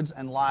dead loads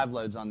and live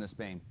loads on this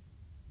beam?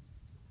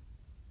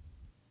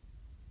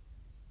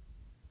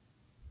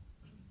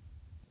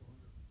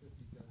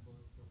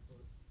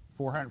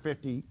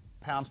 450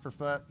 pounds per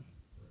foot.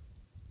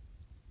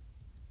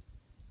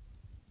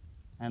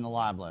 And the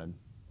live load.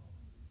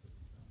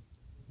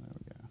 There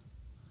we go.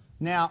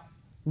 Now,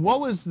 what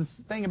was the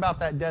thing about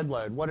that dead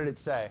load? What did it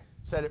say? It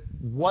said it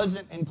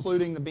wasn't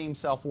including the beam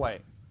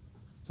self-weight.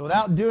 So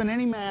without doing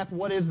any math,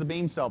 what is the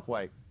beam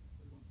self-weight?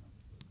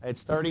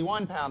 It's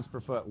 31 pounds per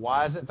foot.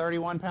 Why is it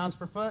 31 pounds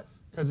per foot?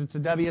 Because it's a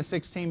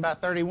W16 by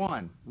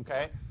 31,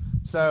 okay?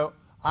 So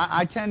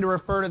I tend to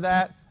refer to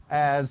that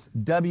as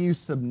W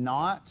sub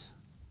naught,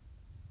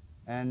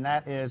 and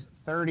that is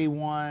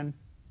 31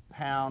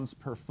 pounds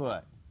per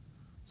foot.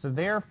 So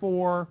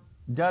therefore,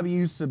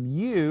 W sub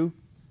U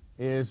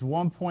is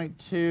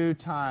 1.2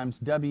 times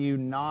W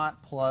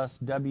naught plus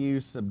W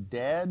sub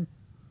dead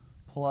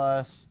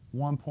plus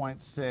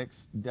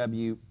 1.6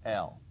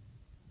 WL.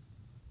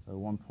 So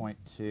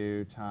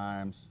 1.2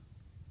 times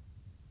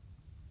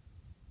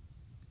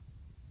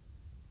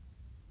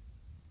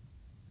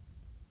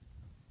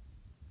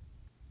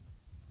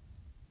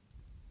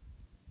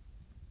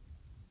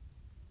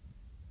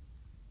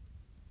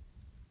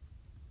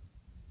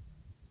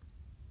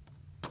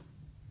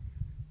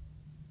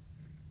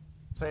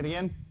Say it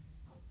again.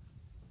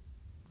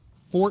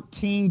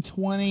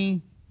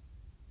 1420.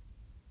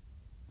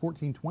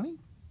 1420?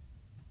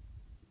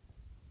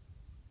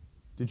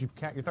 Did you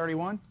count your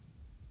 31?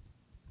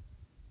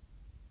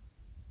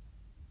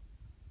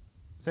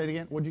 Say it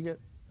again. What'd you get?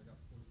 I got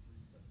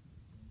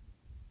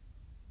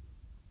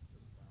 43,716.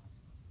 Just pounds.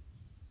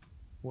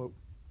 What?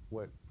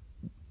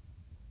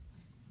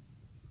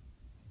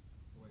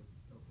 Wait,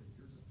 okay,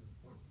 yours is the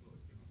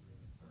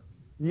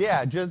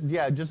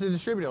 14. Just the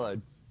distributed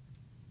load.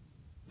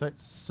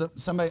 So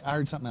somebody, I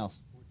heard something else.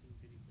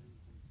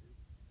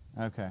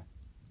 1457.2. Okay.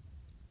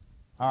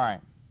 All right.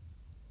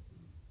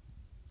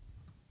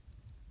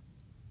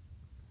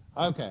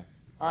 Okay.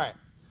 All right.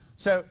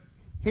 So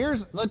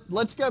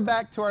let's go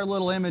back to our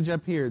little image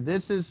up here.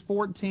 This is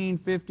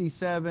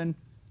 1457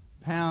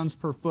 pounds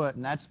per foot,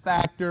 and that's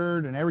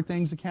factored, and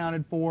everything's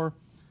accounted for,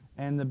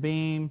 and the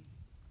beam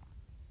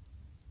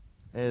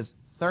is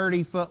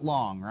 30 foot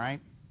long, right?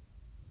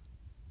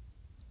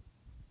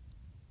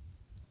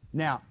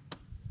 Now,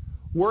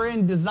 we're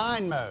in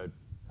design mode,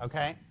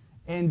 okay?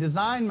 In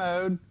design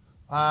mode,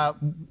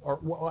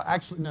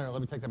 actually,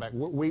 let me take that back.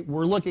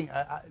 We're looking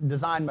at,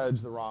 design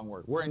mode's the wrong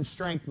word. We're in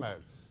strength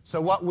mode.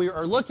 So what we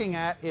are looking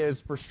at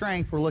is, for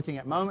strength, we're looking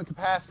at moment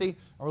capacity,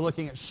 and we're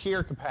looking at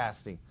shear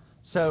capacity.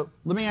 So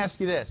let me ask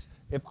you this.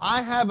 If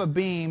I have a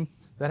beam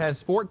that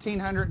has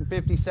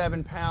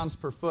 1,457 pounds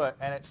per foot,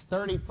 and it's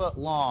 30 foot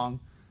long,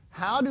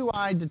 how do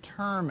I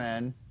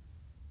determine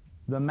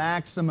the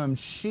maximum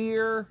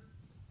shear,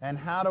 and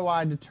how do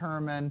I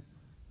determine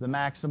the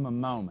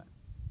maximum moment?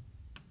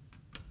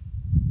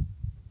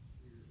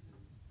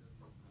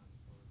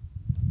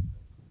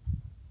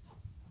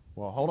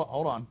 Well,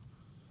 hold on.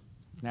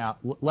 Now,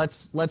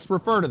 let's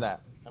refer to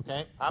that,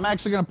 okay? I'm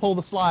actually going to pull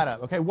the slide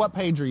up. Okay, what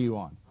page are you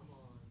on?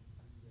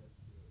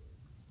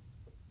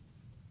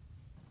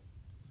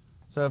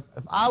 So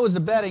if I was a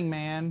betting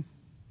man,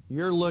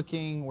 you're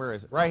looking, where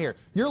is it? Right here.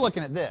 You're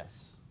looking at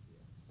this.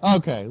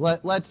 Okay,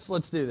 let's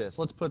do this.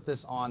 Let's put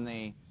this on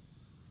here.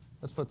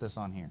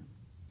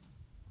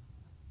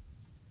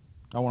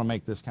 I want to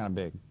make this kind of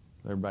big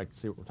so everybody can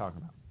see what we're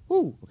talking about.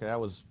 Woo, okay,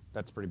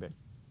 that's pretty big.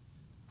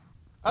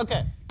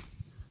 Okay,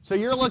 so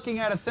you're looking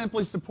at a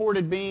simply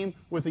supported beam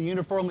with a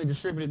uniformly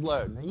distributed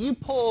load. Now you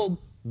pulled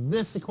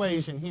this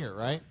equation here,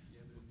 right?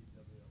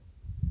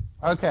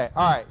 Okay,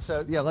 all right,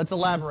 so yeah, let's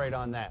elaborate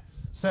on that.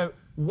 So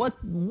what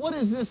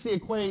is this the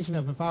equation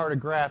of if I were to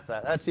graph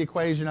that? That's the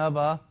equation of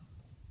a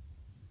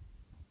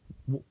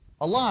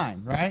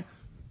line, right?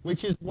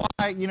 Which is why,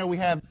 we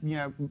have,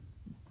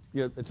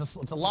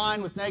 it's a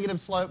line with negative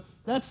slope.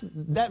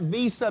 That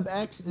V sub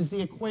x is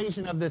the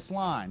equation of this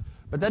line.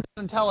 But that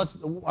doesn't tell us,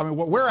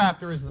 what we're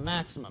after is the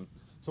maximum.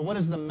 So what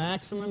is the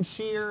maximum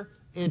shear?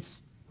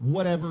 It's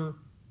whatever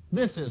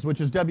this is,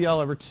 which is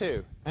WL over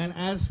 2. And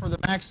as for the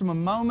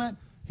maximum moment,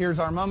 here's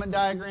our moment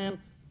diagram.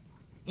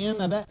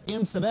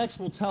 M sub x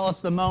will tell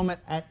us the moment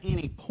at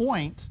any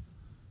point.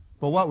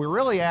 But what we're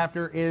really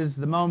after is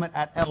the moment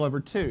at L over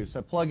 2.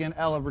 So plug in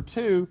L over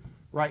 2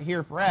 right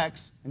here for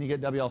x, and you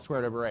get WL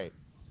squared over 8.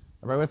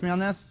 Everybody with me on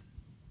this?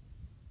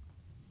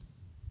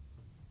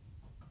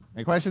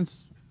 Any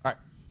questions? All right.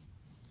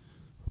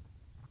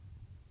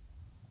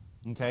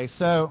 Okay,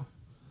 so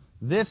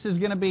this is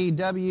going to be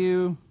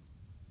WL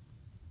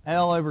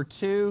over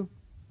 2,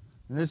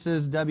 and this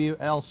is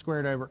WL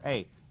squared over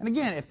 8. And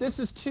again, if this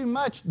is too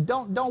much,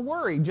 don't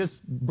worry.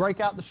 Just break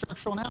out the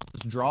structural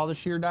analysis. Draw the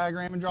shear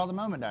diagram and draw the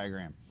moment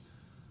diagram.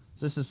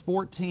 So this is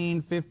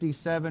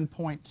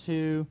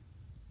 1457.2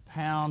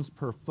 pounds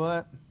per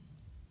foot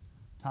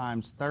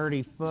times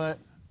 30 foot,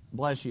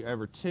 bless you,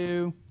 over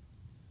 2.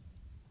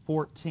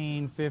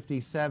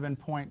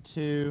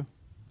 1457.2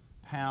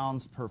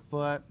 pounds per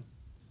foot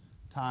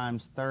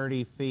times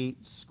 30 feet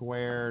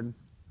squared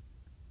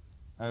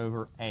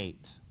over 8.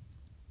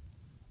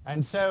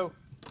 And so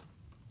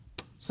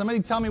somebody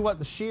tell me what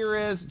the shear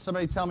is.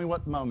 Somebody tell me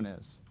what the moment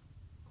is.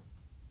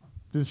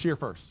 Do the shear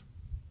first.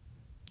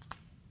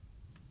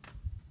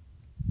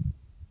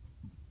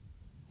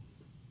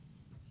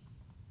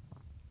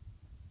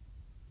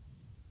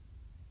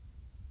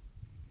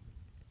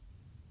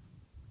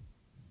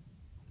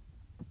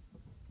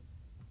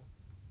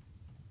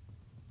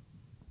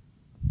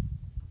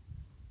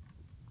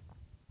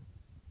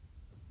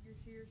 Your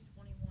shear's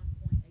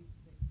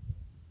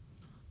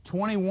 21.86.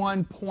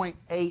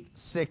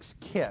 21.86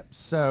 kips.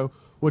 So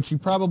what you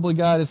probably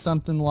got is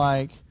something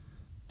like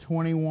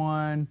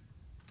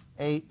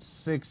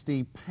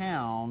 21,860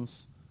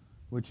 pounds,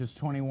 which is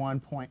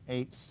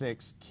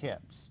 21.86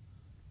 kips.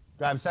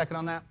 Do I have a second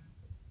on that?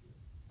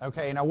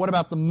 Okay, now what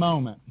about the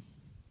moment?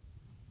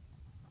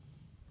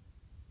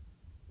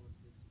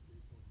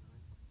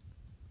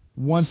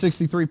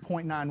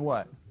 163.9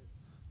 what?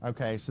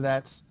 Okay, so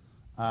that's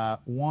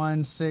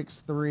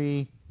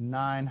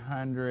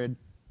 163,900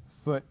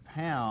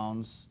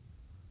 foot-pounds,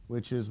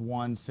 which is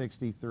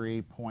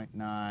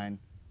 163.9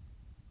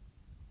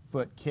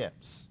 foot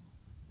kips.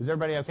 Is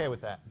everybody okay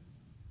with that? Do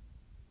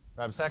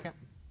I have a second?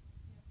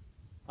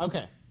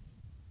 Okay.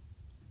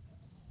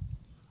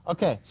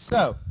 Okay,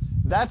 so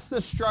that's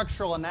the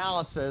structural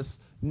analysis.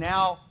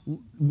 Now,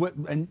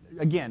 and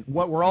again,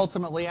 what we're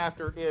ultimately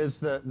after is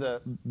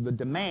the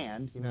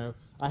demand. You know,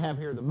 I have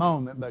here the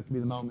moment, but it could be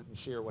the moment and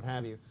shear, what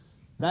have you.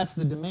 That's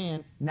the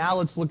demand. Now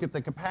let's look at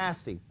the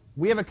capacity.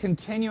 We have a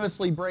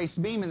continuously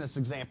braced beam in this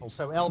example,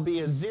 so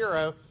LB is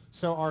 0,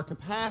 so our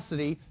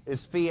capacity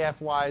is phi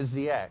Fy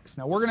Zx.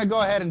 Now we're going to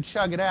go ahead and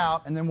chug it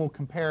out, and then we'll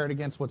compare it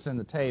against what's in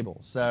the table.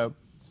 So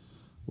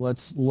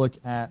let's look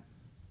at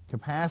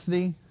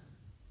capacity.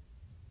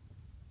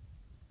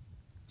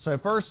 So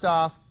first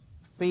off,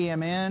 phi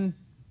Mn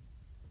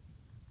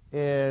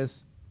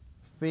is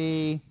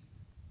phi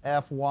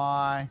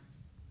Fy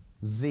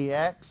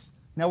Zx.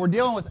 Now we're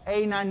dealing with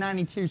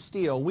A992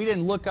 steel. We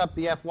didn't look up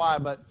the Fy,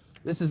 but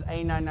this is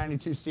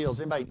A992 steel.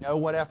 Does anybody know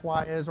what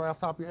Fy is right off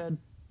the top of your head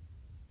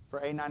for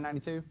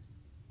A992?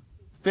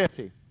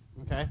 50.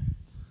 Okay.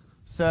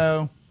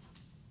 So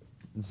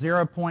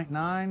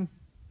 0.9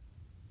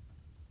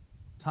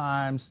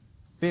 times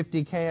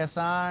 50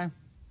 KSI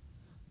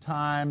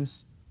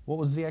times, what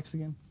was Zx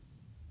again?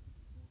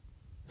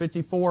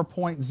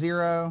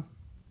 54.0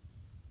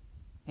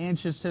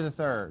 inches to the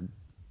third.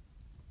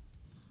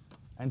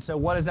 And so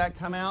what does that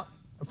come out?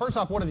 First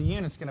off, what are the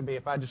units going to be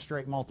if I just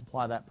straight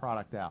multiply that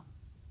product out?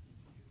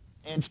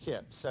 Inch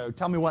kip. So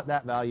tell me what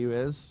that value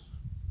is.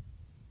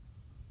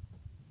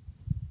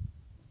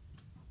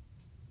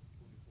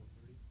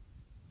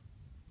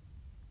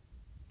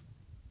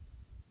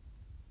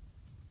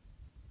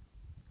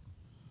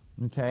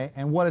 2430. Okay,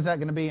 and what is that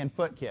going to be in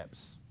foot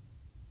kips?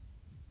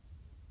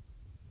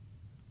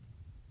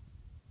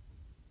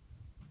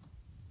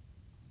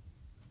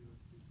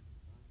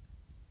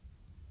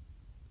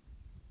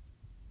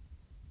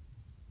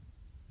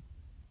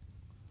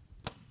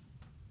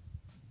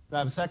 Do I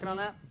have a second on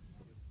that?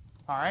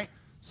 All right.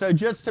 So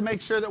just to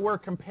make sure that we're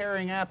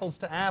comparing apples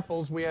to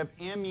apples, we have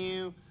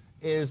MU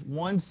is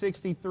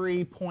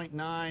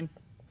 163.9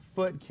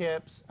 foot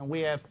kips, and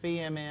we have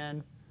phi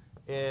Mn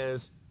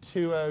is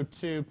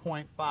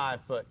 202.5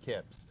 foot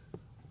kips.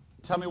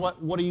 Tell me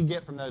what do you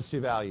get from those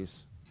two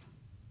values?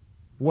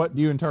 What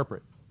do you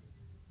interpret?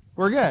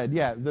 We're good.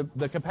 Yeah,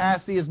 the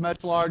capacity is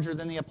much larger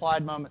than the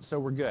applied moment, so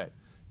we're good.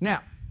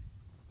 Now,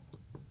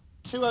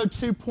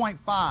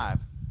 202.5.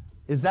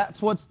 Is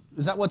that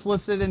what's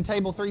listed in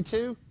table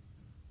 3.2?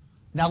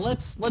 Now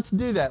let's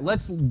do that.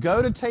 Let's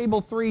go to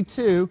table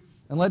 3.2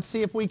 and let's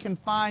see if we can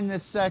find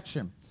this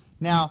section.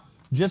 Now,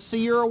 just so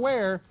you're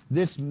aware,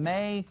 this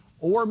may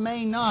or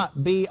may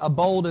not be a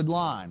bolded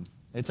line.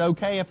 It's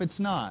okay if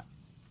it's not.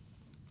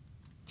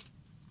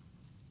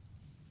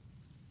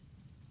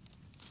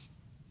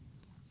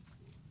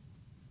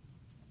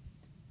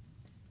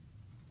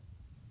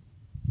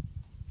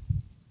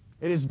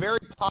 It is very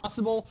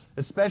possible,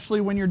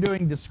 especially when you're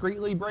doing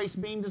discretely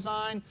braced beam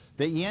design,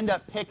 that you end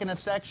up picking a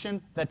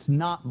section that's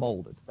not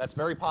bolded. That's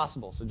very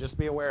possible, so just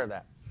be aware of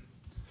that.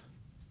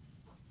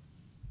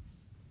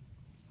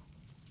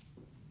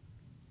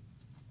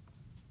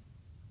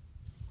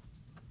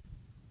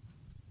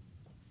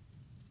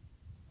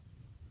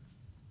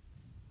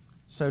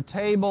 So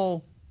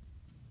table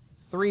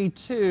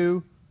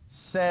 3.2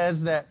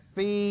 says that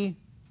phi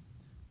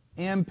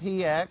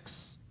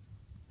MPX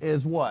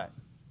is what?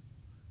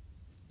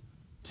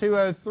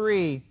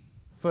 203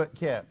 foot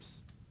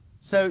kips.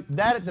 So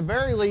that at the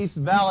very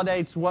least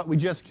validates what we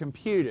just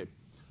computed.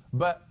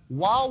 But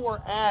while we're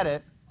at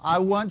it, I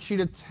want you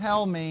to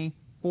tell me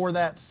for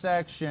that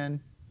section,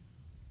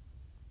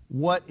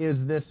 what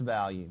is this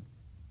value?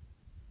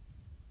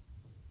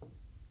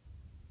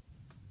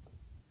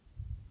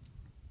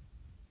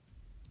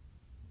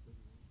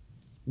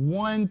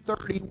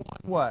 $131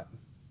 what?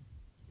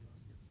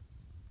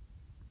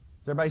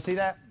 Does everybody see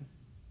that?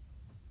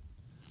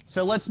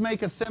 So let's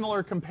make a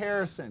similar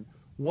comparison.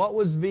 What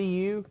was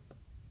VU?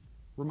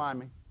 Remind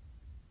me.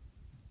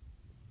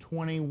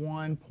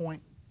 21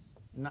 point,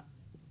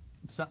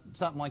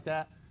 something like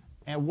that.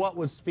 And what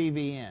was phi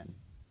VN?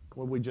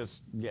 What did we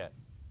just get?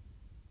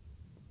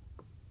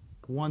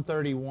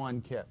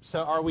 131 kips.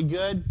 So are we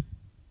good?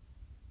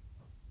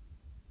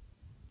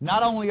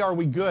 Not only are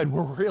we good,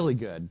 we're really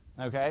good.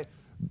 Okay?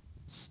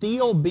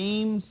 Steel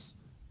beams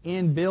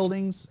in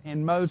buildings,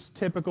 in most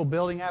typical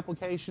building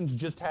applications,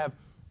 just have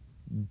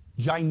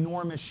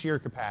ginormous shear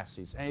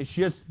capacities, and it's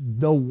just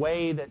the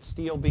way that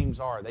steel beams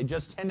are. They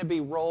just tend to be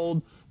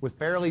rolled with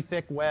fairly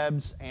thick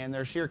webs, and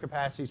their shear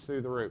capacities through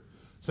the roof.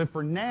 So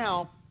for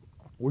now,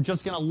 we're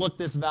just going to look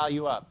this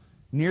value up.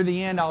 Near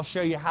the end, I'll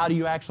show you how do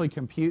you actually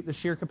compute the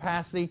shear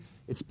capacity.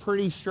 It's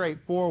pretty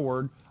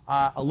straightforward.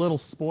 A little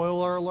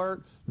spoiler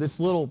alert,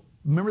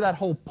 remember that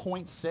whole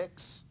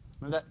 0.6?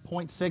 Remember that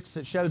 0.6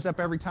 that shows up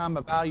every time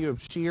a value of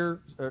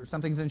shear, or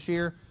something's in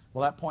shear?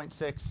 Well, that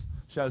 0.6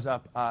 shows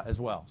up as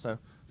well. So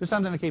just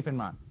something to keep in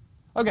mind.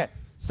 Okay,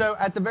 so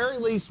at the very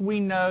least, we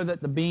know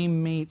that the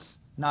beam meets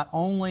not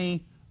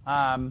only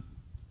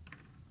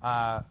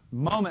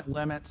moment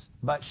limits,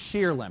 but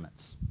shear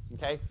limits.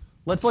 Okay,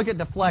 let's look at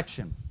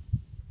deflection.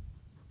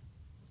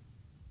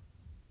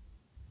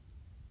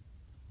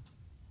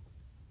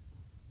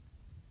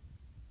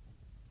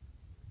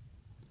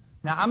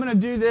 Now I'm going to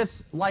do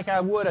this like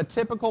I would a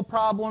typical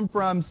problem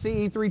from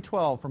CE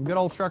 312, from good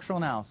old structural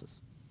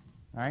analysis.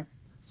 All right?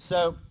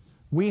 So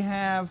we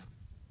have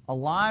a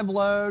live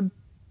load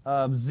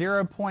of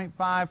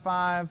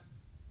 0.55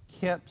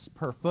 kips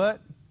per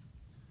foot.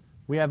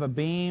 We have a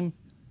beam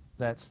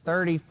that's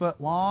 30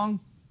 foot long.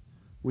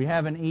 We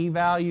have an E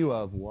value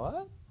of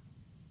what?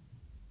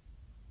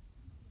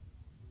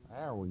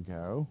 There we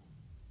go.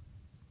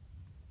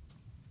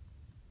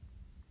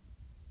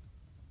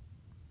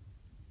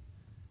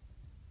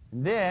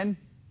 And then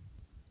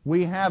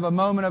we have a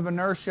moment of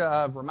inertia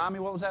of, remind me,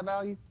 what was that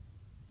value?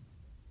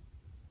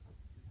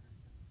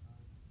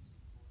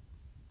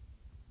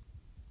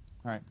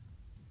 All right.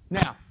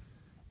 Now,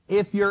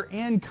 if you're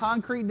in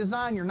concrete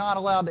design, you're not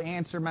allowed to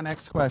answer my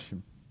next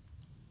question.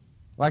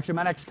 Well, actually,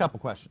 my next couple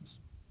questions.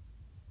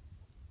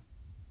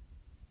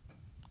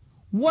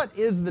 What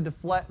is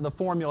the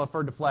formula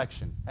for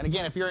deflection? And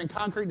again, if you're in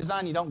concrete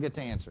design, you don't get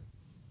to answer.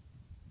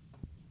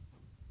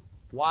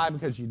 Why?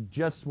 Because you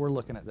just were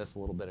looking at this a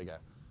little bit ago.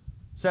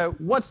 So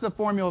what's the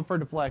formula for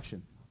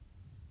deflection?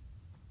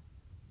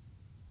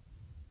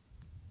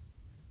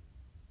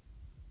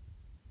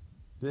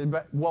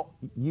 Well,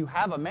 you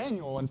have a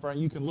manual in front.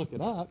 You can look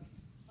it up.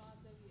 5WL to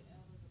the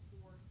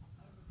 4th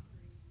over 3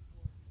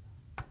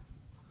 before.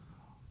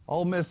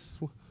 Oh, Miss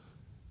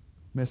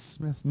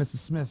Smith, Mrs.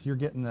 Smith, you're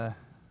getting the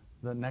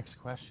next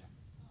question.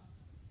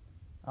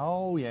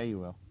 Oh, yeah, you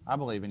will. I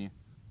believe in you.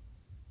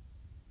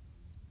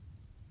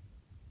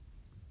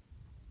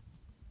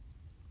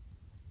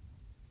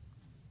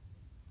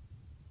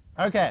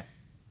 Okay.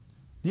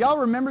 Do y'all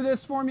remember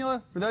this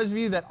formula? For those of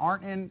you that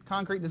aren't in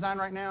concrete design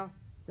right now,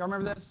 y'all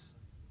remember this?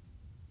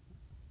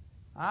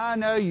 I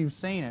know you've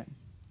seen it.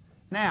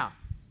 Now,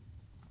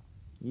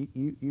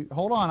 you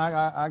hold on.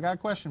 I got a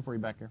question for you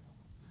back here.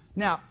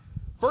 Now,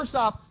 first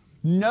off,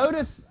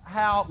 notice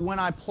how when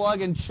I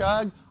plug and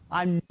chug,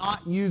 I'm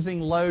not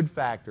using load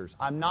factors.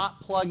 I'm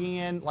not plugging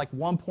in like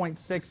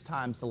 1.6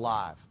 times the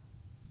live.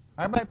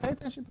 Everybody pay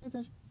attention, pay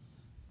attention.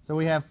 So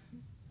we have,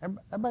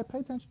 everybody pay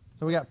attention.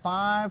 So we got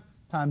 5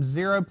 times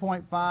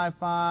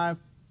 0.55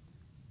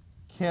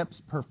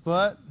 kips per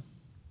foot,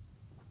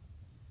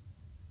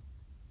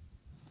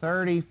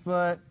 30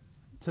 foot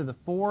to the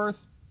 4th,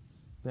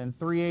 then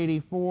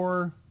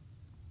 384,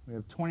 we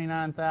have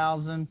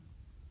 29,000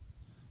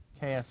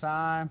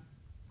 KSI,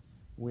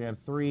 we have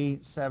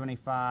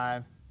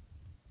 375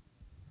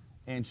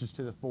 inches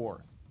to the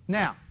 4th.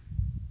 Now,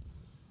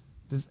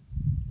 does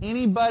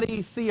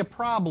anybody see a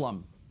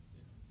problem?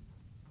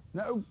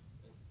 No?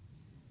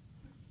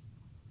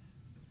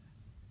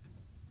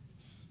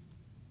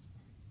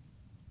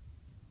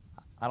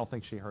 I don't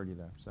think she heard you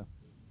though, so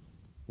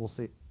we'll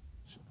see.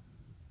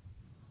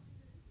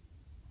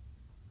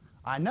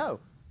 I know.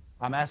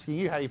 I'm asking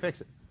you, how do you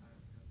fix it?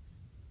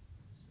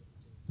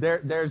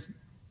 There's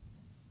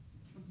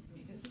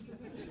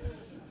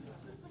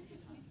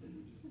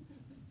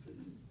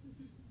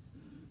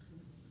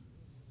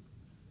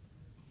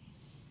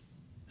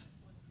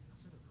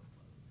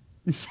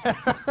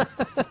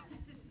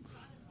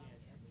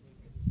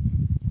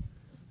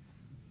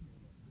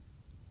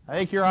I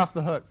think you're off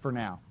the hook for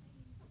now.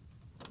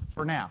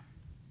 For now.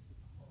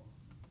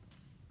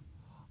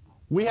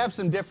 We have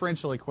some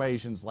differential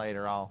equations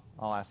later. I'll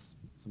ask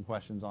some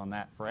questions on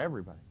that for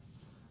everybody.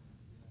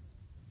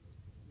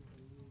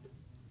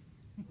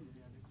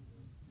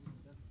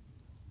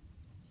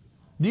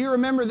 Do you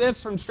remember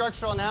this from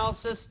structural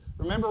analysis?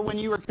 Remember when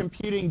you were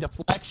computing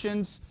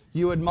deflections,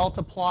 you would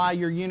multiply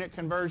your unit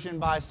conversion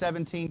by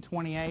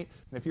 1728. And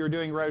if you were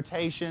doing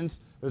rotations,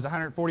 it was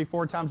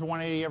 144 times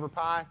 180 over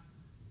pi.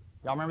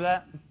 Y'all remember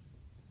that?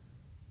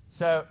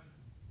 So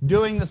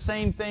doing the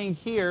same thing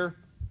here,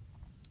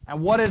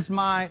 and what is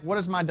my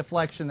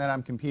deflection that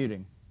I'm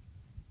computing?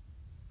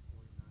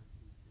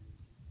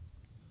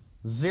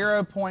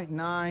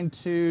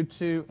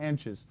 0.922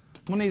 inches.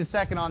 We'll need a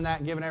second on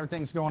that given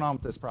everything's going on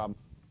with this problem.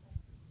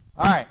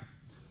 All right.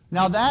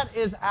 Now that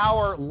is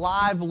our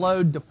live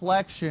load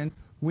deflection.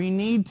 We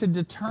need to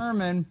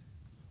determine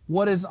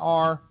what is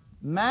our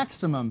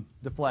maximum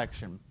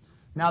deflection.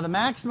 Now the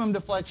maximum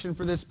deflection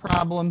for this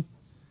problem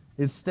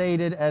is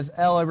stated as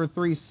L over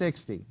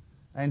 360.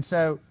 And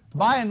so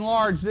by and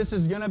large, this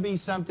is going to be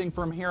something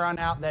from here on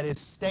out that is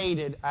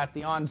stated at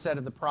the onset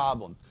of the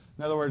problem.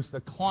 In other words,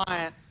 the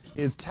client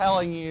is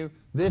telling you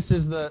this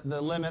is the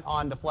limit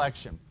on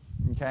deflection.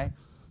 Okay?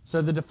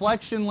 So the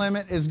deflection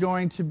limit is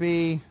going to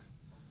be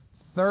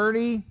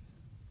 30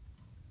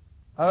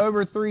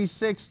 over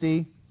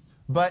 360.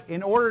 But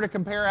in order to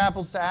compare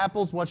apples to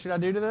apples, what should I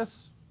do to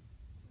this?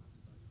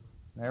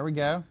 There we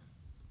go.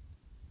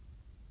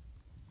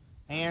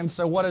 And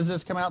so what does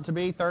this come out to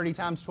be? 30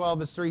 times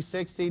 12 is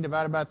 360.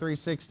 Divided by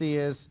 360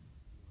 is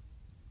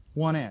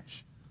 1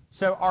 inch.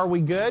 So are we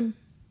good?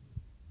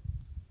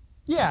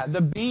 Yeah,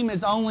 the beam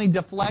is only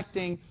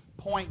deflecting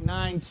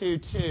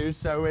 0.922.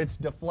 So its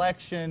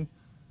deflection,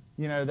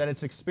 that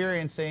it's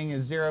experiencing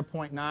is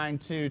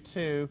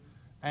 0.922.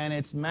 And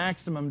its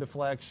maximum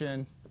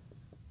deflection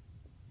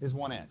is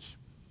 1 inch.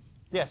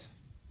 Yes?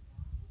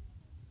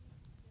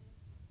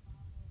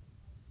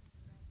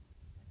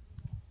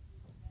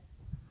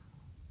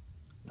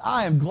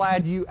 I am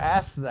glad you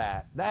asked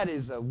that. That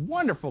is a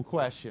wonderful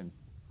question.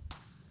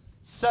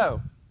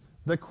 So,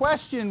 the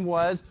question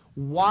was,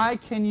 why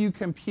can you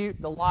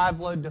compute the live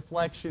load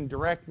deflection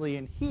directly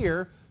in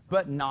here,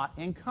 but not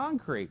in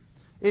concrete?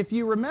 If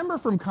you remember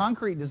from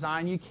concrete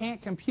design, you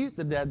can't compute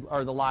the dead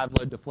or the live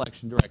load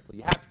deflection directly.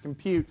 You have to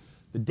compute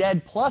the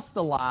dead plus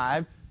the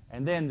live,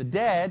 and then the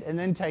dead, and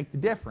then take the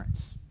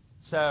difference.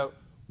 So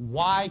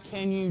why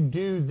can you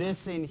do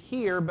this in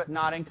here but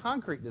not in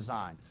concrete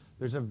design?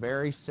 There's a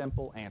very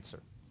simple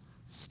answer.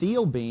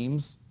 Steel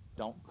beams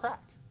don't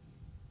crack.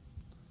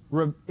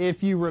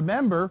 If you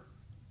remember,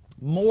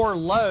 more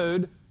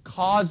load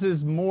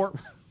causes more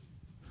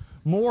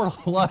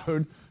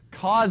load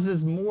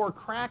causes more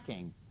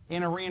cracking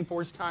in a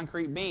reinforced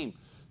concrete beam.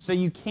 So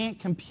you can't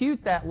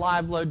compute that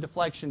live load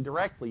deflection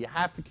directly. You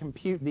have to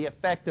compute the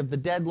effect of the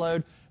dead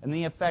load and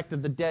the effect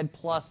of the dead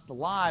plus the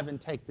live and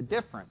take the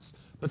difference.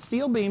 But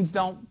steel beams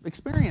don't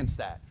experience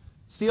that.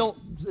 Steel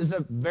is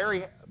a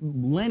very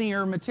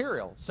linear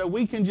material. So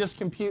we can just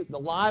compute the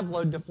live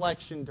load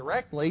deflection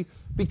directly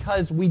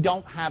because we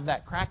don't have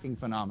that cracking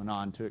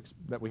phenomenon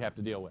that we have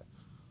to deal with.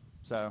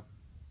 So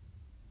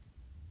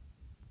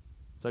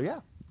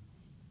yeah.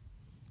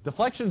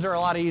 Deflections are a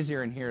lot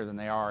easier in here than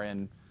they are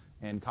in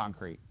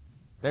concrete.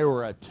 They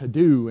were a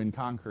to-do in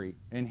concrete.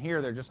 In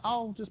here, they're just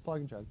plug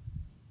and chug.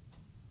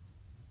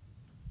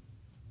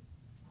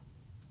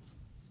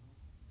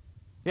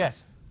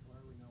 Yes? Why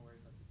are we not worried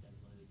about the dead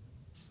load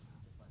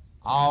deflection?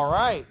 All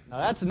right. Now,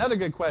 that's another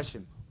good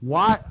question.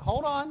 Why?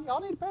 Hold on.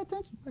 Y'all need to pay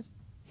attention.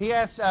 He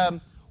asked,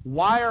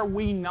 why are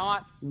we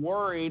not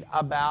worried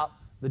about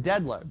the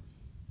dead load?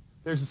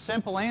 There's a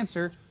simple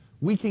answer.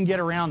 We can get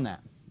around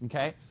that.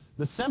 Okay?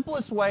 The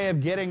simplest way of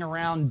getting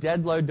around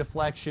dead load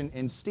deflection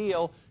in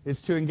steel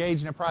is to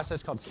engage in a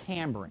process called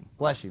cambering.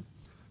 Bless you.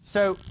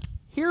 So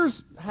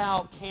here's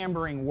how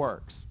cambering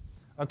works.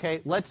 Okay,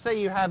 let's say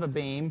you have a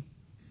beam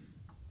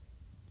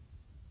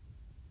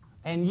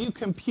and you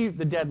compute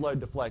the dead load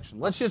deflection.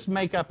 Let's just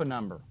make up a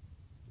number.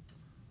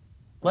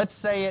 Let's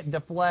say it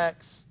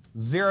deflects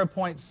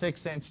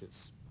 0.6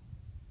 inches.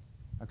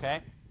 Okay?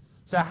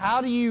 So how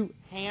do you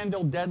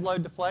handle dead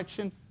load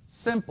deflection?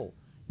 Simple.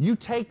 You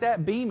take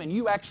that beam and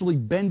you actually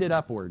bend it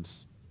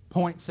upwards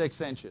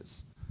 0.6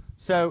 inches.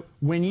 So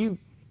when you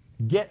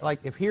get, like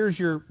if here's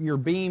your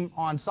beam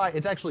on site,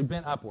 it's actually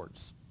bent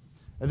upwards.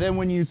 And then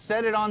when you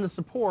set it on the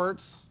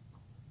supports,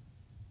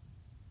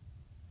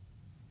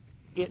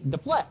 it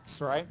deflects,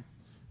 right?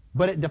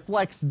 But it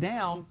deflects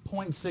down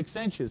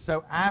 0.6 inches.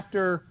 So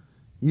after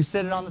you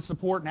set it on the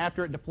support and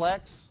after it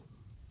deflects,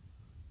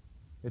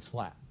 it's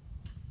flat.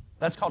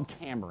 That's called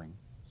cambering.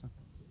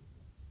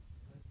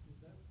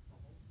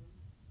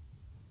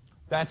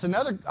 That's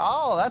another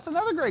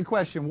great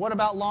question. What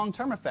about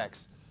long-term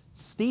effects?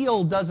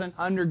 Steel doesn't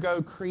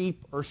undergo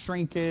creep or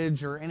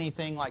shrinkage or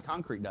anything like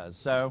concrete does.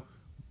 So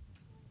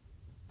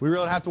we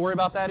really don't have to worry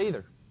about that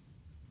either.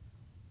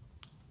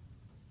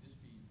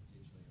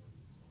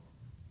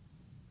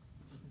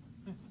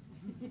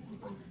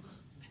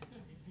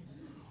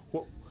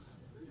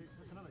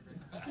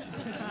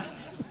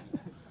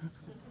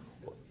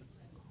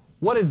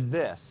 What is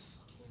this?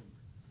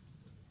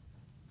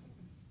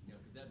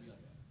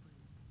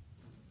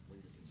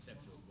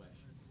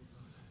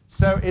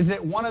 So is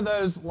it one of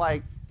those,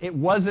 like, it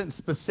wasn't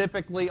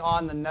specifically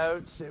on the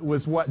notes, it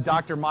was what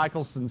Dr.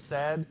 Michelson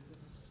said?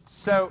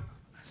 So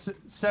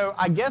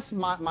I guess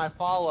my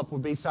follow-up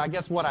would be, so I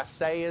guess what I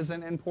say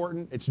isn't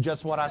important, it's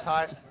just what I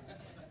type?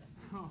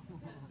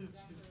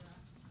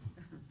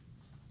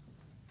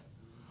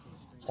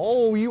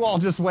 Oh, you all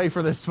just wait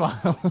for this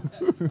file.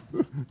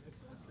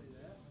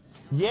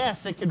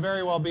 Yes, it could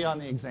very well be on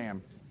the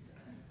exam.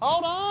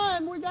 Hold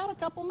on, we got a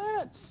couple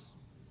minutes.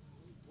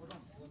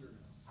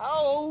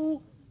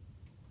 Oh.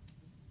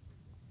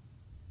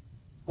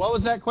 What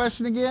was that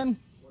question again?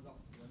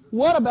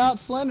 What about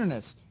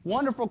slenderness?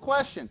 Wonderful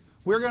question.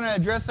 We're going to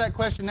address that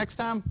question next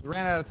time. We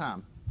ran out of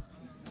time.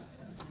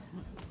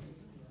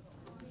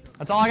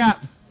 That's all I got.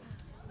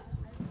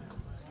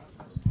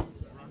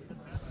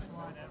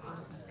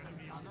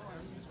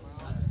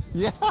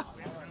 Yeah.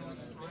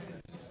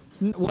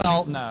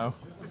 Well, no.